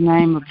God, in the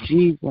name of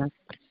Jesus.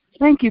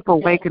 Thank you for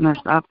waking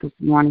us up this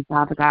morning,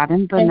 Father God,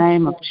 in the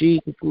name of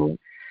Jesus, Lord.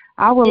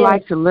 I would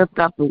like to lift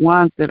up the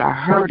ones that are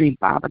hurting,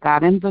 Father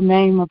God, in the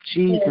name of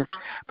Jesus.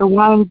 The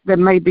ones that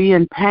may be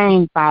in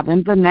pain, Father,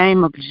 in the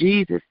name of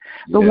Jesus.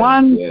 The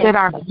ones that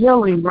are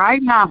healing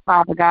right now,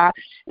 Father God,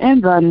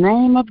 in the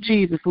name of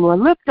Jesus, Lord.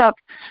 Lift up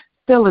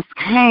Phyllis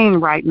Kane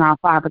right now,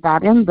 Father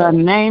God, in the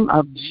name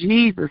of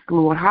Jesus,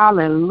 Lord.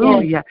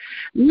 Hallelujah.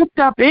 Lift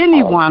up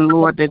anyone,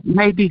 Lord, that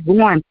may be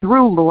going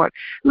through, Lord.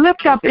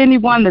 Lift up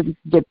anyone that's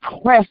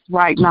depressed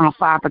right now,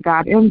 Father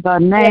God, in the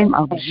name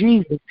of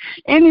Jesus.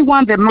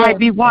 Anyone that might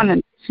be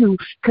wanting to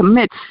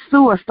commit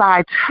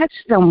suicide, touch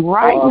them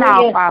right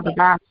now, Father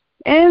God.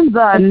 In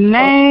the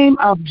name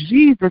of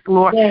Jesus,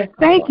 Lord.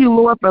 Thank you,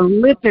 Lord, for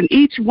lifting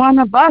each one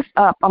of us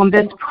up on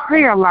this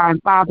prayer line,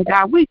 Father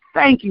God. We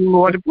thank you,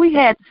 Lord. If we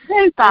had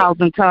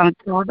 10,000 tongues,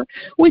 Father,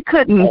 we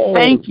couldn't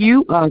thank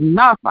you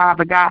enough,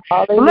 Father God.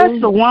 Bless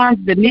the ones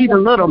that need a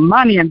little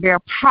money in their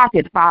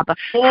pocket, Father.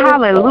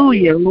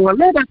 Hallelujah, Lord.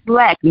 Let us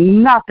lack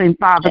nothing,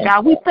 Father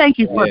God. We thank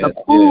you for the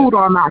food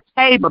on our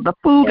table, the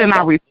food in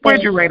our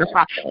refrigerator,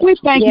 Father. We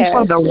thank you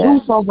for the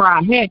roof over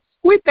our head.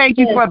 We thank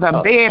you for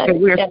the bed that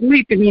we're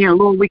sleeping in,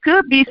 Lord. We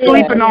could be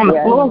sleeping on the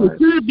floor. We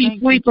could be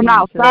sleeping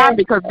outside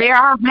because there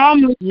are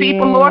homeless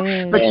people,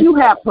 Lord, but you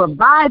have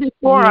provided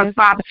for us,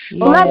 Father.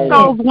 Bless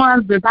those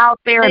ones that's out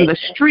there in the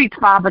streets,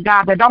 Father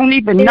God, that don't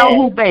even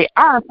know who they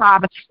are,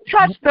 Father.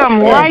 Touch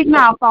them right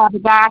now, Father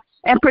God.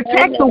 And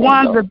protect the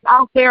ones that's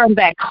out there in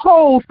that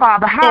cold,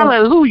 Father.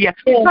 Hallelujah.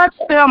 Touch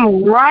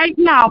them right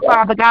now,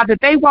 Father God, that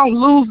they won't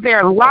lose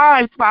their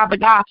lives, Father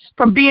God,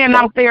 from being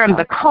out there in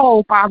the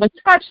cold, Father.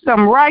 Touch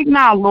them right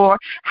now, Lord.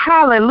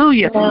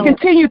 Hallelujah.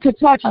 Continue to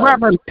touch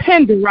Reverend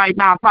Pender right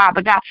now,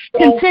 Father God.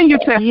 Continue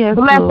to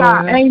bless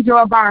our angel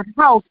of our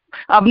house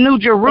of New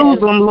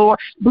Jerusalem, Lord.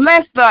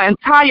 Bless the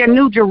entire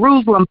New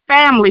Jerusalem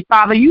family,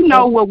 Father. You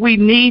know what we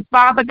need,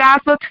 Father God,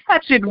 so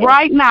touch it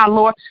right now,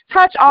 Lord.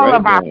 Touch all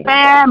of our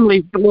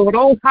families, Lord.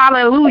 Oh,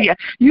 hallelujah.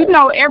 You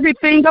know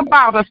everything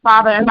about us,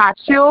 Father, and our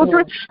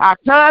children, our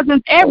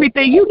cousins,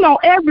 everything. You know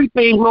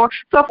everything, Lord.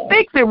 So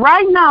fix it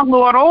right now,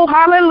 Lord. Oh,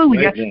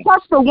 hallelujah.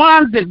 Touch the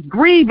ones that's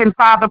grieving,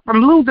 Father,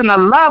 from losing a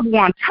loved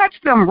one. Touch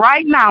them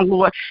right now,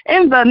 Lord.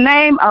 In the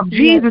name of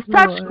Jesus.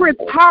 Touch Chris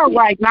Hart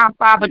right now,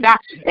 Father God.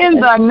 In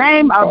the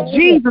name of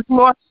Jesus,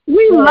 Lord.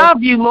 We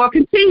love you, Lord.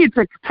 Continue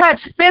to touch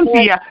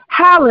Cynthia,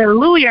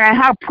 hallelujah, and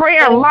her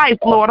prayer life,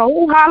 Lord.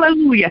 Oh,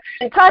 hallelujah.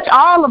 Touch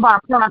all of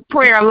our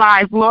prayer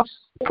lives, Lord.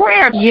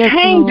 Prayer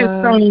changes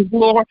things,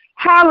 Lord.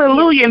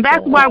 Hallelujah. And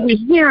that's why we're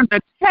hearing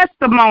the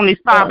testimonies,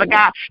 Father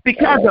God,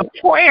 because of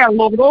prayer,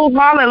 Lord. Oh,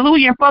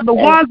 hallelujah. And for the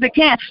ones that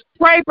can't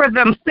pray for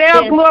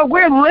themselves, Lord,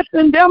 we're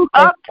lifting them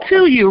up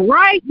to you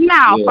right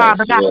now,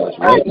 Father God.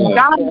 Touch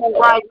God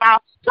right now.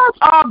 Touch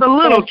all the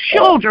little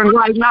children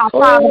right now,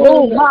 Father.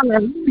 Oh,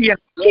 hallelujah.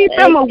 Keep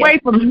them away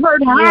from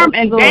hurt, harm,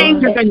 and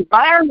dangers and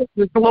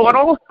viruses, Lord.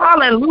 Oh,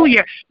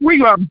 hallelujah.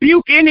 We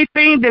rebuke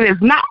anything that is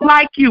not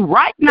like you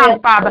right now,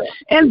 Father.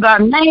 In the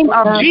name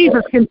of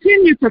Jesus,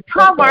 continue to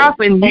cover us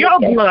in your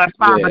blood,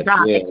 Father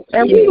God.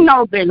 And we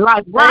know that,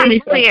 like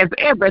Ronnie says,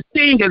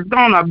 everything is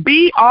going to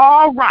be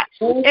all right.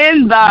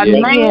 In the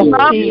name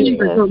of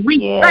Jesus,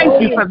 we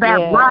thank you for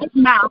that right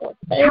now.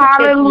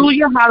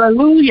 Hallelujah,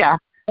 hallelujah.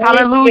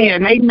 Hallelujah.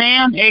 And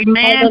amen,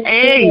 amen,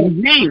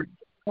 amen.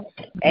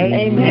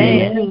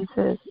 Amen.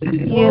 Jesus.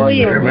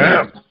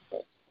 Amen.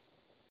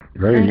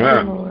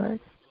 Amen.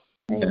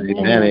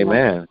 Amen.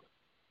 Amen.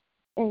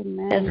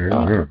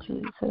 Amen.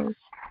 Jesus.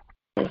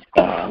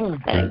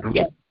 Thank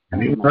you.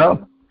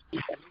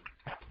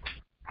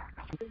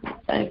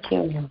 Thank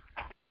you.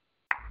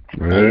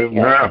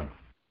 Amen.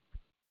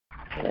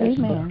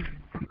 Amen.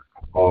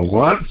 On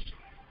once.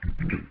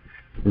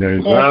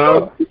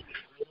 Amen.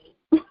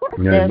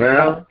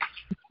 Amen.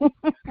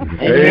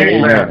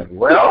 Amen.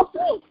 Well,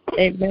 so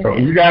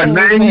you got a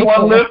name you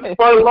want to lift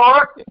for the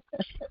Lord?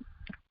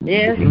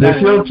 Yes. This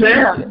is your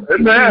chance.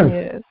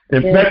 Amen.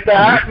 Infect the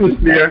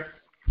atmosphere.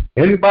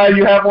 Anybody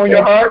you have on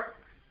your heart,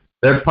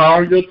 that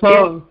power of your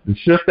tongue, and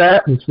shift the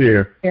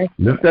atmosphere.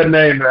 Lift that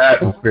name in the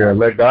atmosphere.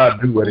 Let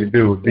God do what he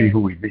do and be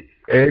who he be.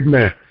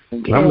 Amen.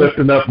 I'm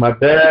lifting up my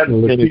dad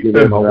and lifting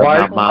up my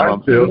wife, my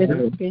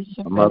children.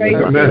 My mother,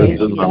 my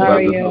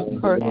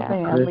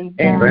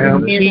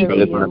sisters,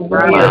 my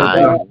brothers,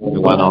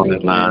 everyone on the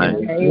line.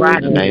 In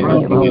the name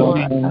of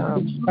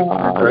Jesus.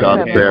 All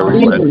the prayer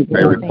requests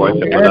that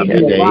put up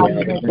today.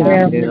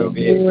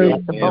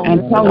 And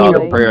all the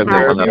prayers that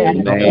put up in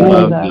the name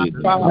of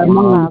Jesus.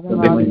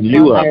 Lifting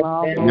you up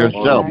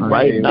yourself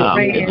right now.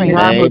 In the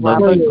name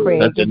of Jesus.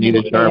 That's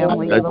Anita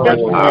Sherman. That's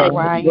Power.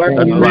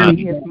 That's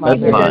Ronnie.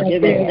 That's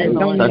mine.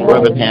 Touch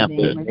Reverend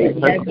Hampton.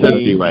 Touch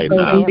Cynthia right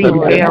now. Touch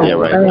Cynthia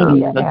right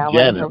now. Touch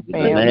Janet.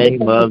 In the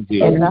name of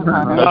Jesus.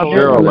 Touch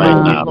Cheryl right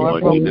now,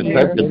 Lord Jesus.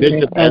 Touch the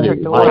bishop and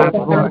his wife. In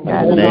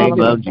the name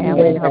of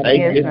Jesus.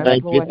 Thank you,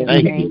 thank you, thank you. In the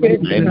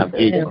name of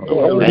Jesus.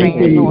 Thank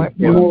you.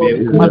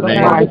 In the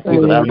name of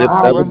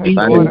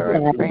Jesus.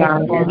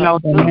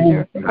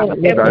 I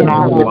lift up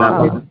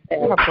the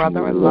her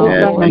brother-in-law,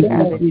 Lord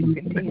God, that you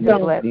continue to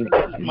bless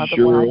Mother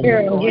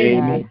Washington,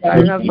 Lord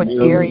God, for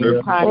Jerry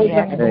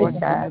Pontiac, Lord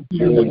God,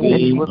 that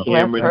you would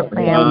bless her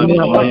family,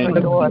 her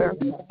daughter,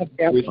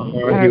 her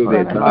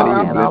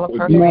son-in-law, and all of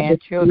her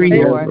grandchildren,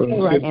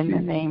 Lord, in the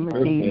name of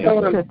Jesus,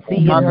 to see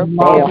in her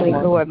family,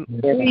 Lord,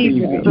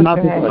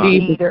 Sister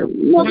Peter,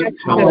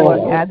 Lord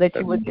God, that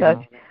you would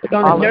touch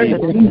all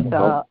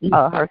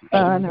of her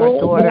son, her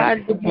daughter,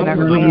 and her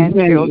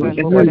grandchildren,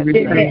 Lord, in the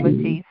name of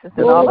Jesus,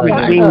 and all of her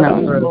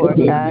cousins, Lord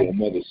God,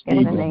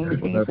 in the name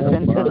of Jesus,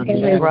 and to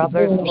these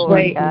brothers,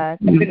 Lord God,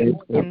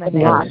 in the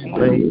name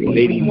of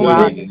Jesus,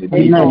 Rob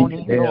and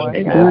Tony, Lord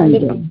God,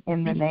 in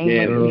the name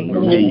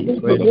of Jesus,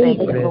 thank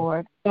you,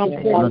 Lord, that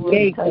you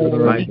would touch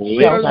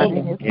Sheldon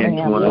and his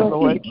family,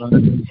 Lord,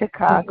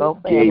 Chicago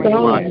family,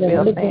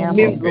 Nashville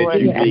family, Lord,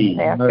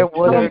 Pastor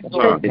Woodard,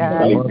 Lord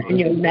God,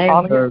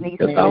 all his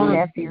nieces and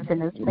nephews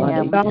and his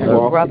family, his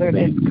brother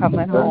that's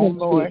coming home,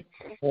 Lord,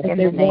 In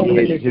the name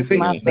of Jesus,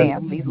 my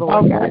family,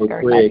 Lord God,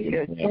 my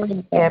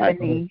children,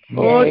 Ebony,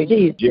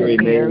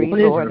 Jerry,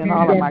 Lord, and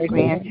all of my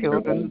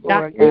grandchildren,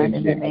 Lord God,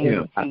 in the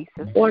name of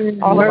Jesus.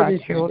 All of our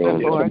children,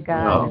 Lord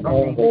God,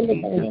 in the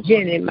name of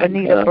Jesus.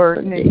 Anita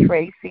Burton and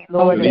Tracy,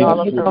 Lord, and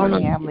all of her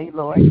family,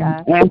 Lord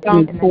God.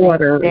 Anthony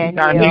Porter,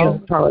 Danielle,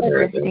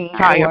 Porter, Christine,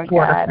 Kaya Lord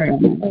Porter God,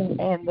 family.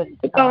 and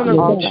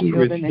all the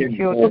children and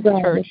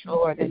children's church,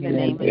 Lord, in the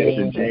name of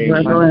Jesus.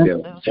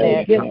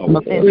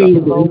 Cindy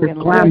Logan,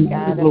 Lord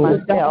God, and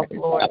myself,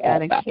 Lord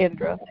God, and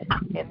Kendra,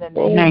 in the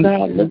name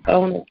of Jesus.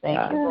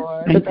 Thank you,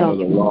 Lord. Thank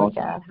you, Lord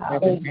God.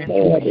 Hallelujah.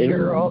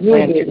 Cheryl,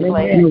 thank you,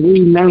 Clay,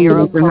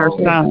 Miracle,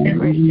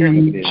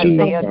 Christian,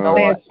 Isaiah,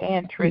 Noah,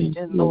 and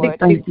Tristan, Lord.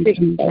 Thank you,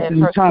 Jesus.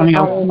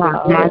 Antonio,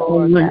 Michael,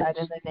 Lord God,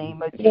 in the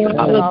name of Jesus.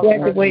 All of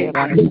her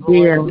siblings,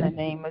 Lord, in the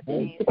name of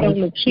Jesus.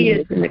 The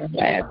kids in the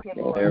class,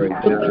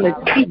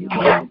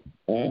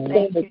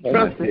 Thank you,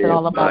 Jesus, and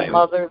all of my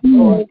mothers,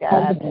 Lord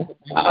God,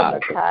 Mother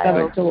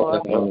Kyle,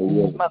 Lord,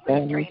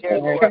 Mother Streeter,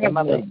 Lord,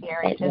 Mother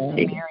Harrington,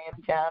 Miriam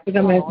Johnson,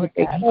 Lord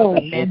God,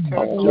 Mother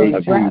Mentor,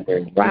 Lord God,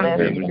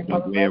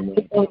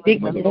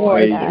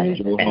 Lord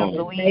God,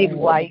 Louise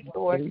White,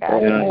 Lord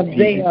God,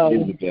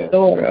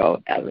 daughter of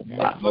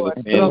Lord,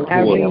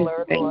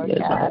 Taylor, Lord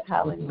God,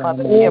 hallelujah,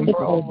 Mother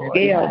Kimbrough, Lord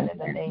God, in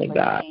the name of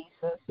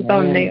Jesus.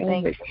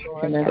 Thank you,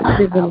 Lord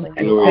God,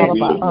 hallelujah, all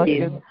of our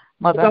ushers,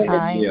 Mother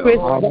Hines,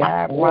 Lord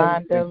God,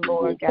 Rhonda,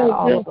 Lord God,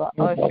 all of the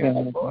ushers,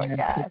 Lord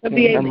God,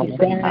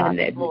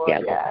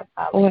 Lord God,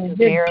 hallelujah,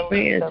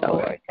 Marilyn,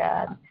 Lord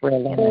God, in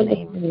the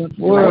name of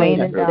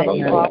Wayne and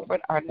Donald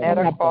Crawford,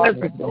 Arnetta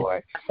Crawford,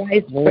 Lord,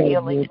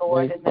 healing,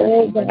 Lord, in the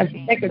name of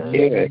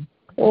Jesus.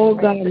 Oh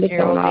God, look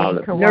on all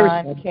the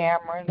nurses,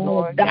 Cameron,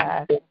 Lord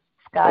God,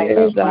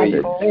 Skyler,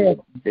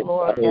 Michael,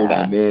 Lord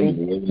God,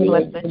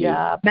 bless the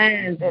job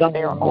that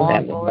they're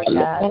on, Lord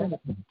God.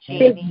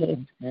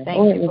 Jeannie,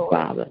 thank you, Lord.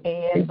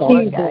 And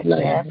Lord God,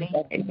 Gabby,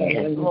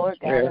 Lord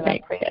God, and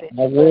I pray that you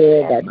bless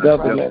that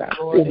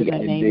Lord, in the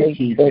name of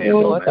Jesus,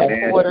 Lord,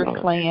 the Porter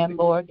clan,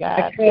 Lord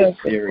God,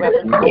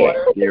 Reverend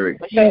Porter,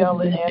 Michelle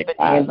and Ebony,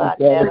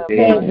 Lynetta,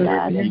 Lord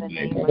God, in the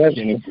name of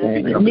Jesus.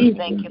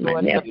 Thank you,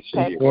 Lord, for the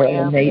Pat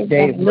Graham,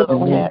 little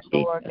Pat,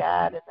 Lord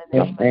God, in the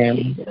name of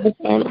Jesus.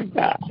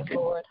 Thank you,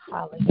 Lord,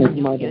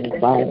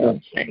 hallelujah.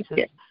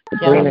 Jesus.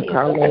 Sabrina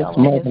Carlos,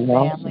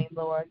 family,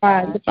 Lord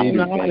God. And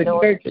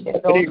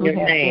those who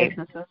have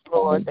businesses,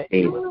 Lord, that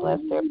you would bless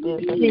their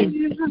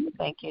businesses.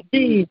 Thank you,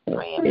 Jesus.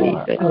 Praying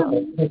for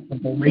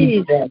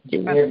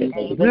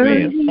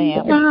his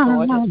family,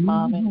 Lord, his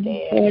mom and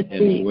dad.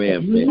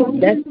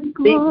 That's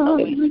big.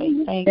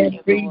 Thank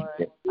you,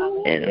 Lord.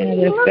 And all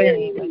their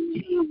families.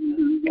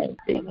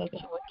 And that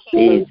you would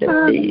keep us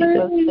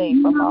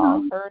safe from all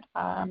hurt,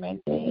 harm, and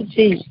danger.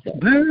 Jesus.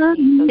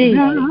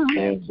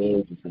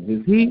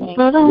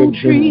 People don't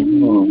treat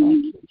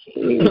me.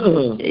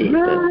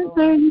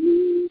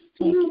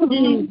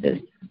 Jesus.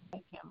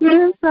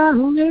 Yes, I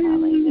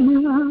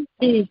will.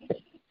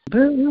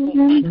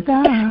 Burning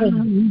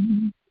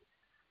down.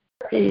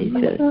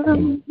 Jesus.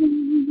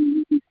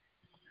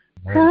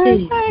 I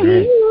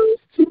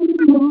used to.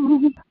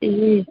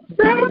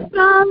 That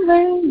I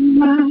lay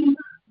my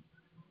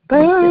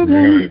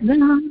burdens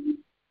down.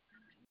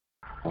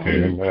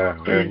 Amen,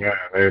 amen,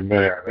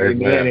 amen,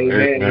 amen,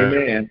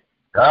 amen.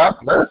 God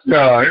bless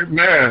y'all.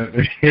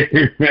 Amen.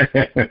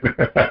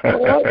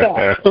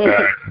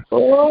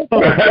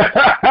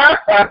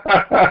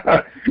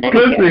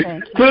 Cliffy,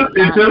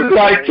 just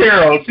like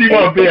Carol, she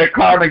want to be at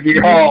Carnegie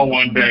Hall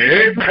one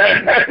day. You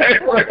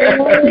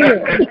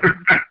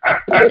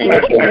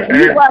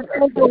want to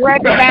take a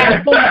record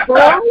out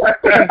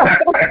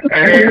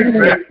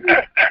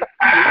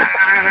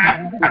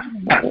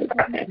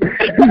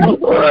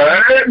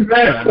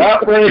Amen. I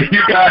pray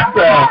you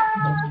guys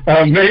an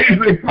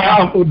amazing,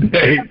 powerful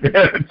day,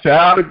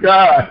 child of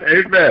God.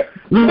 Amen.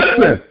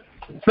 Listen,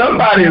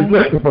 somebody is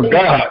looking for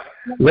God.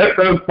 Let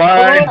them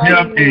find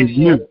Him in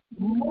you.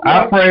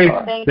 I pray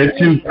that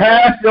you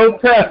pass your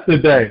test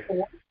today.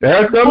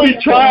 There's going to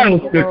be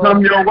trials that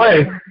come your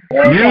way.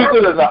 Use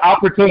it as an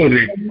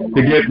opportunity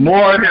to get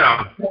more of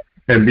Him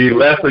and be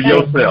less of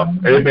yourself.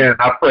 Amen.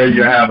 I pray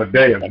you have a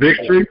day of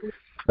victory,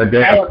 a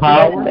day of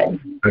power,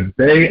 a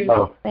day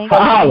of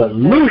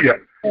hallelujah,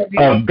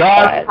 of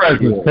God's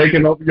presence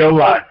taking over your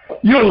life.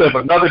 You'll live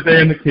another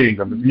day in the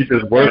kingdom if you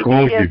just work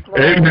on you.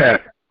 Amen.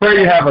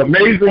 Pray you have an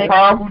amazing,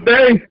 powerful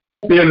day.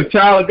 Being a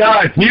child of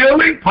God,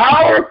 healing,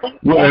 power,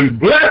 and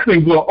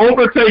blessings will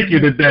overtake you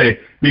today.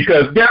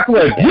 Because guess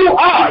what? You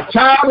are a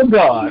child of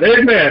God.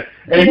 Amen.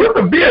 And you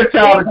can be a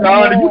child of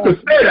God, and you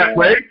can stay that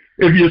way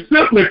if you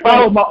simply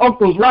follow my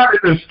uncle's right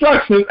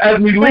instructions as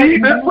we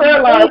lead this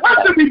prayer line.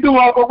 What should we do,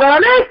 Uncle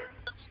Ronnie?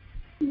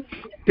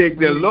 Take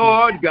the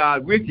Lord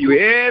God with you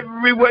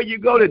everywhere you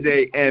go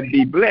today and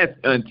be blessed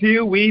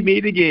until we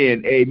meet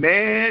again.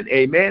 Amen,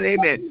 amen,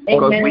 amen.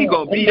 Because we're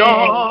going to be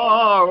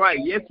all right.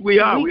 Yes, we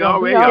are. We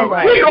already all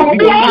right. We're going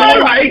to be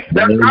all right.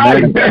 That's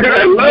right.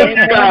 Love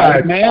you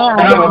guys.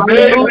 Have a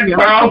amazing,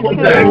 powerful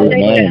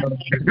day.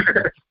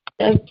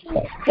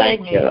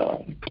 Thank you,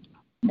 Lord.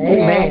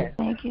 Amen.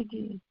 Thank you,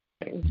 Jesus.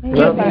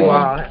 Love you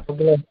all. Have a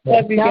blessed day.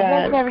 Love you guys.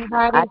 God bless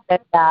everybody. I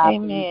thank God for you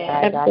Amen.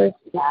 guys. I thank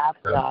God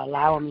for y'all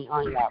allowing me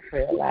on y'all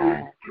prayer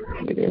line.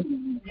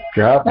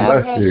 God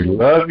bless you.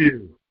 Love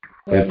you.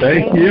 And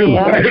thank you.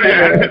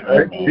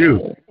 Thank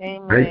you.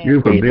 Thank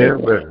you for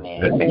being with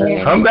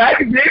us. Come back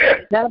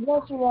again. God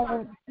bless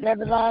you,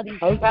 Reverend Lottie.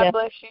 God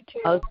bless you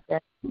too.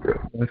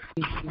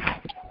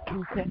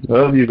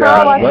 Love you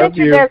Carl, guys. I Love sent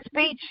you you. that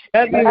speech.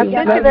 I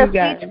sent you that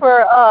speech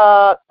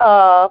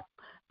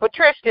for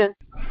Tristan.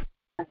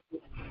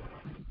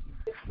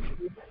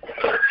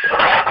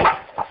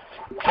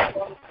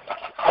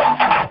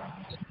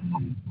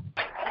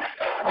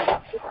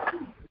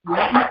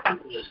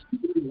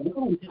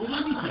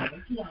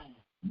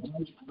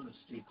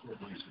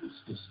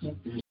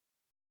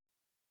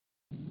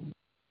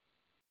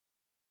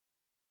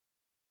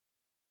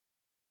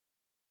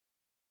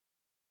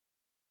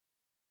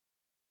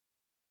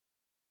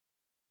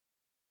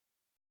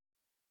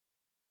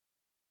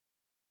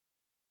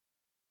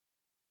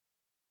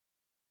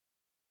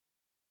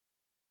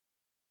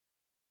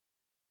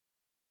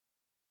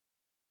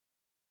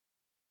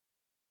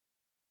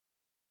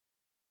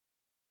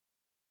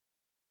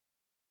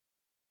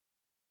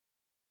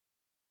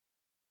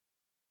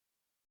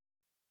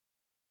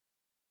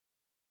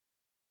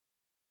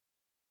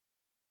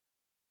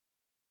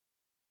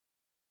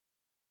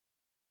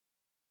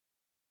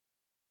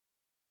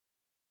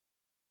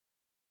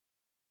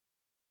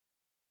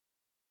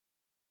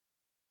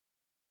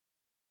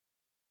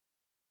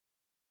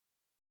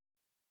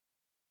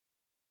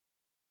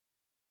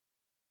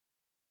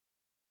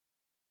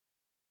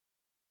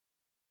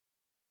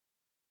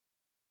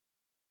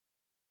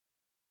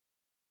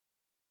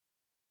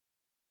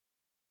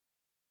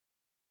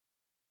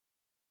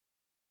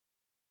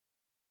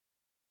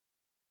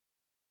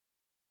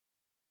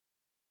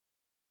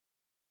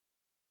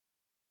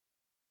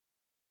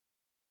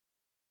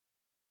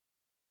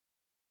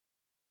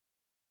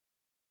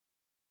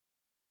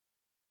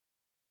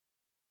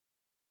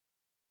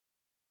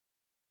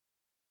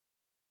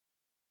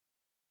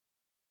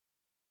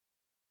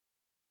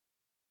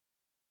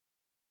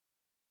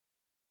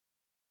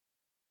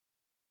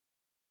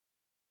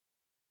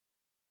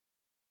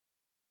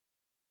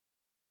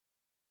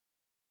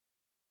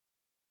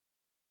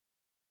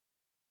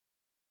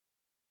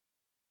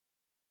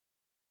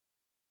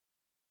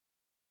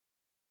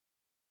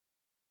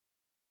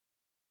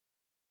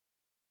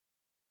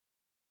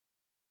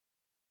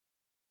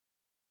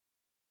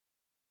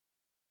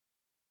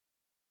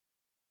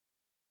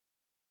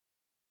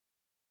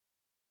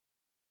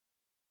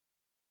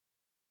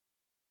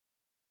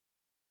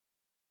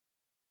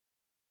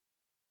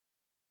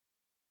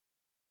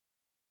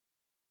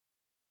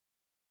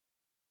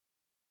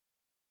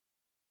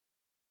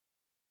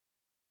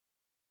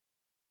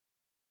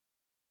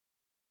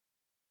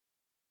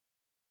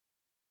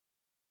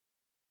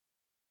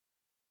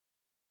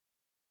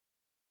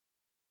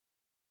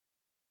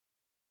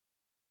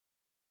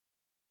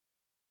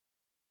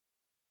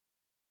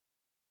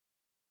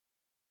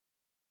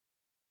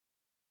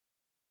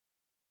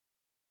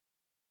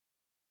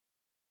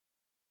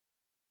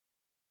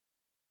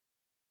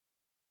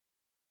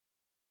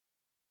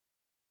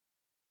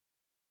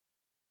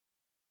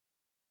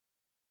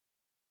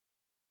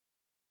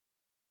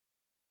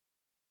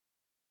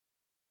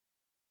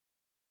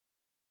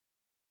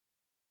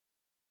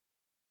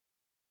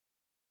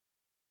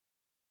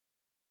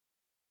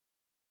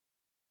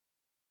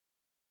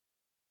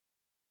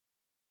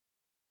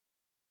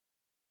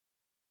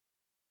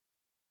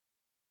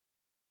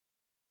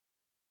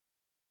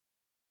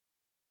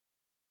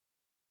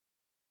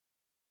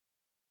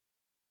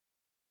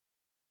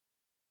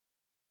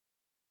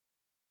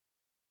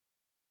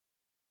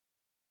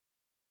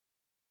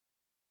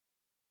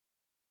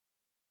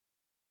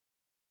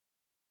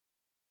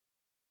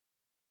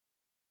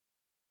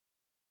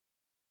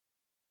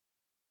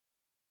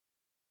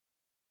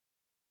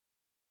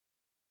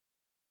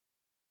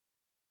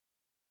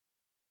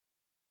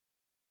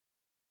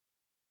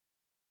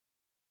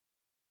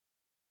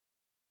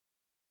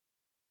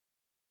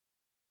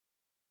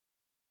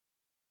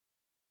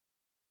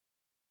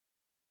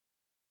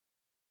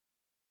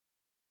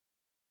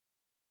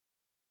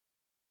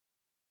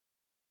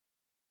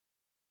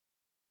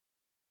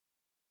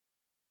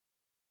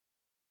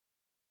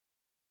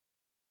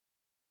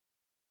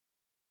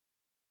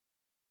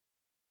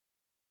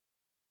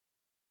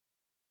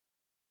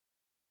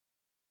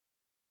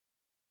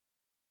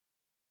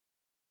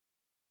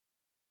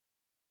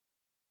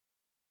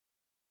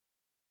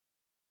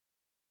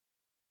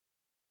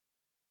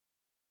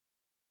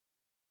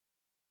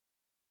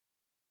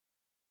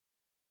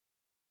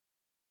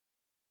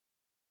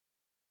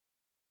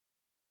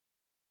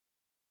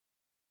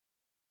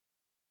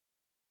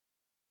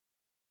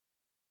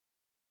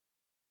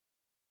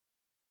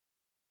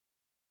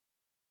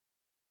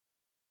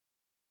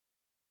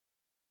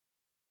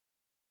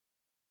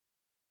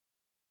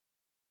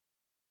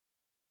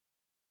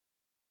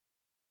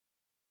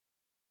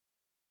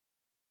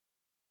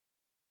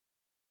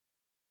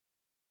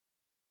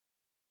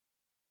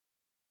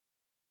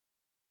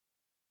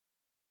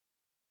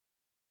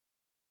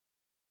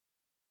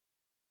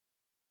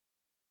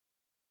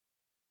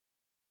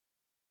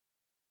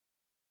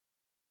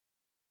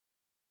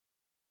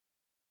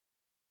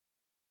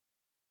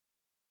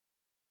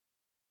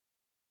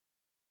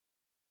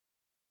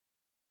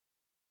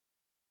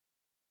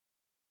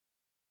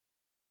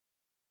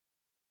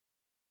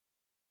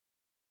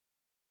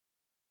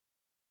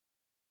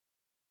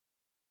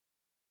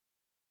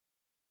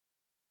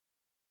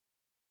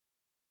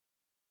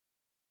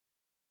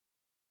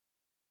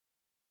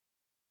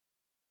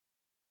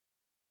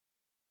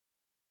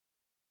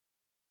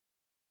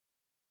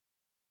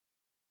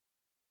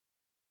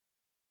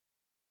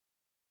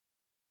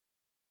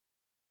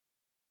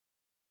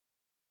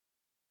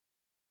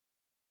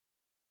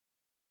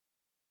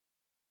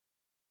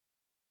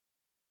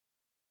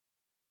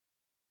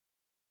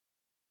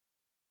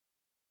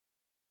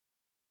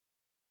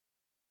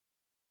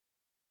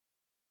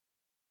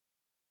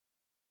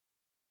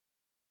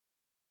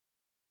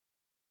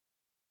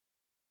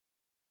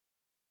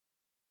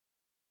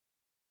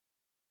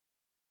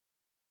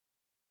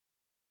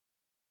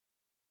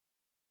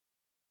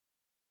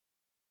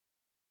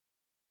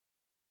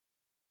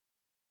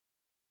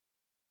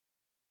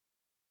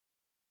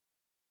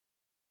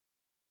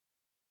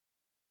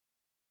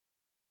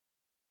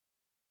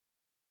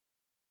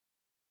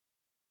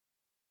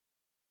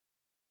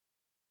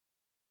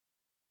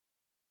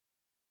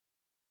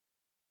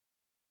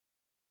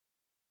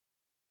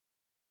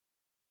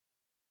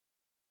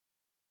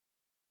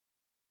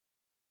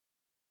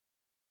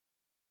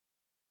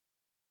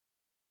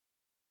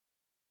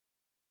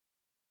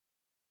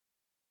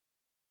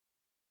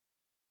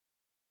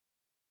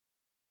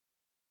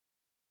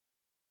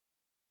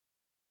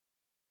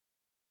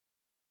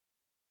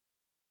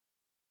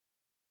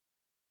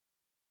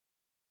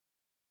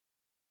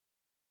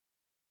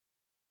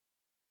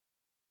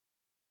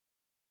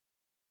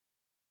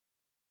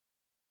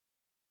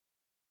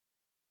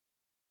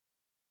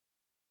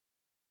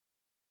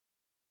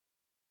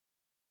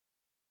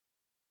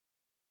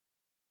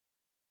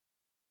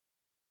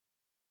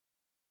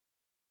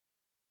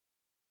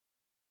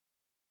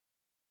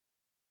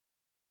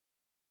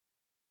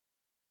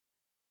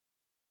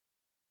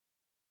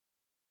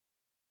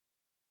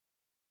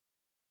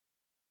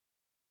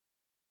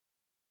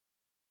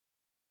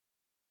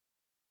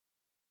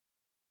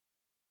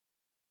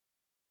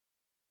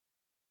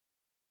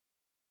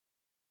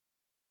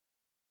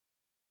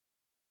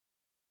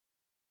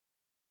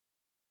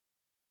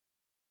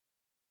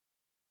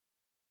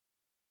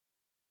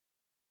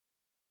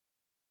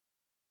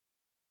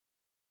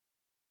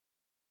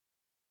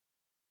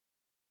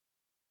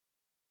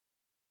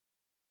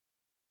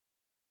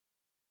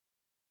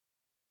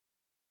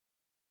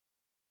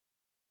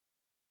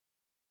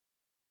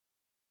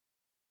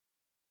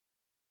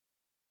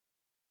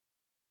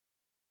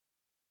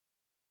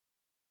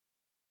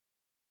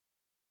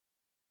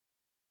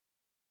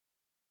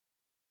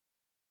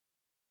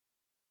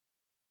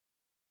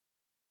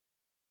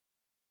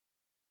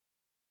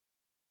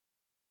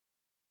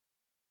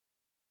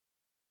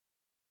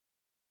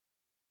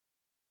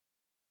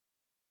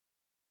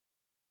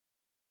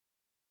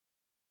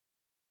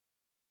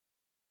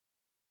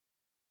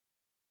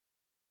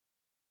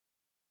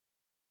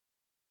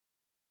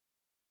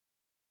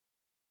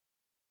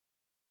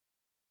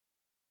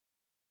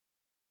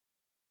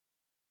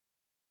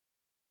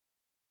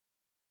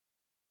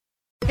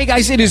 Hey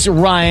guys, it is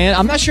Ryan.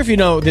 I'm not sure if you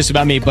know this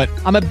about me, but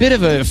I'm a bit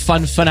of a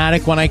fun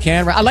fanatic when I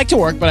can. I like to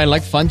work, but I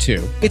like fun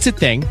too. It's a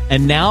thing.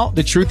 And now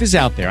the truth is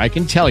out there. I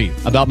can tell you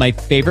about my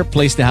favorite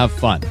place to have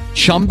fun.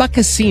 Chumba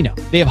Casino.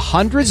 They have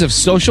hundreds of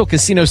social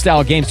casino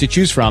style games to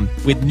choose from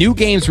with new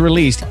games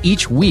released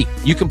each week.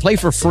 You can play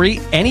for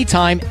free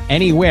anytime,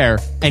 anywhere.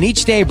 And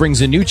each day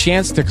brings a new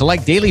chance to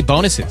collect daily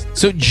bonuses.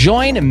 So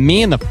join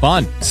me in the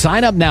fun.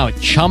 Sign up now at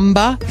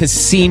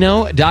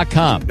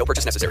ChumbaCasino.com. No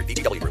purchase necessary.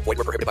 VGW Group. Void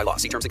where prohibited by law.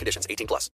 See terms and conditions. 18+.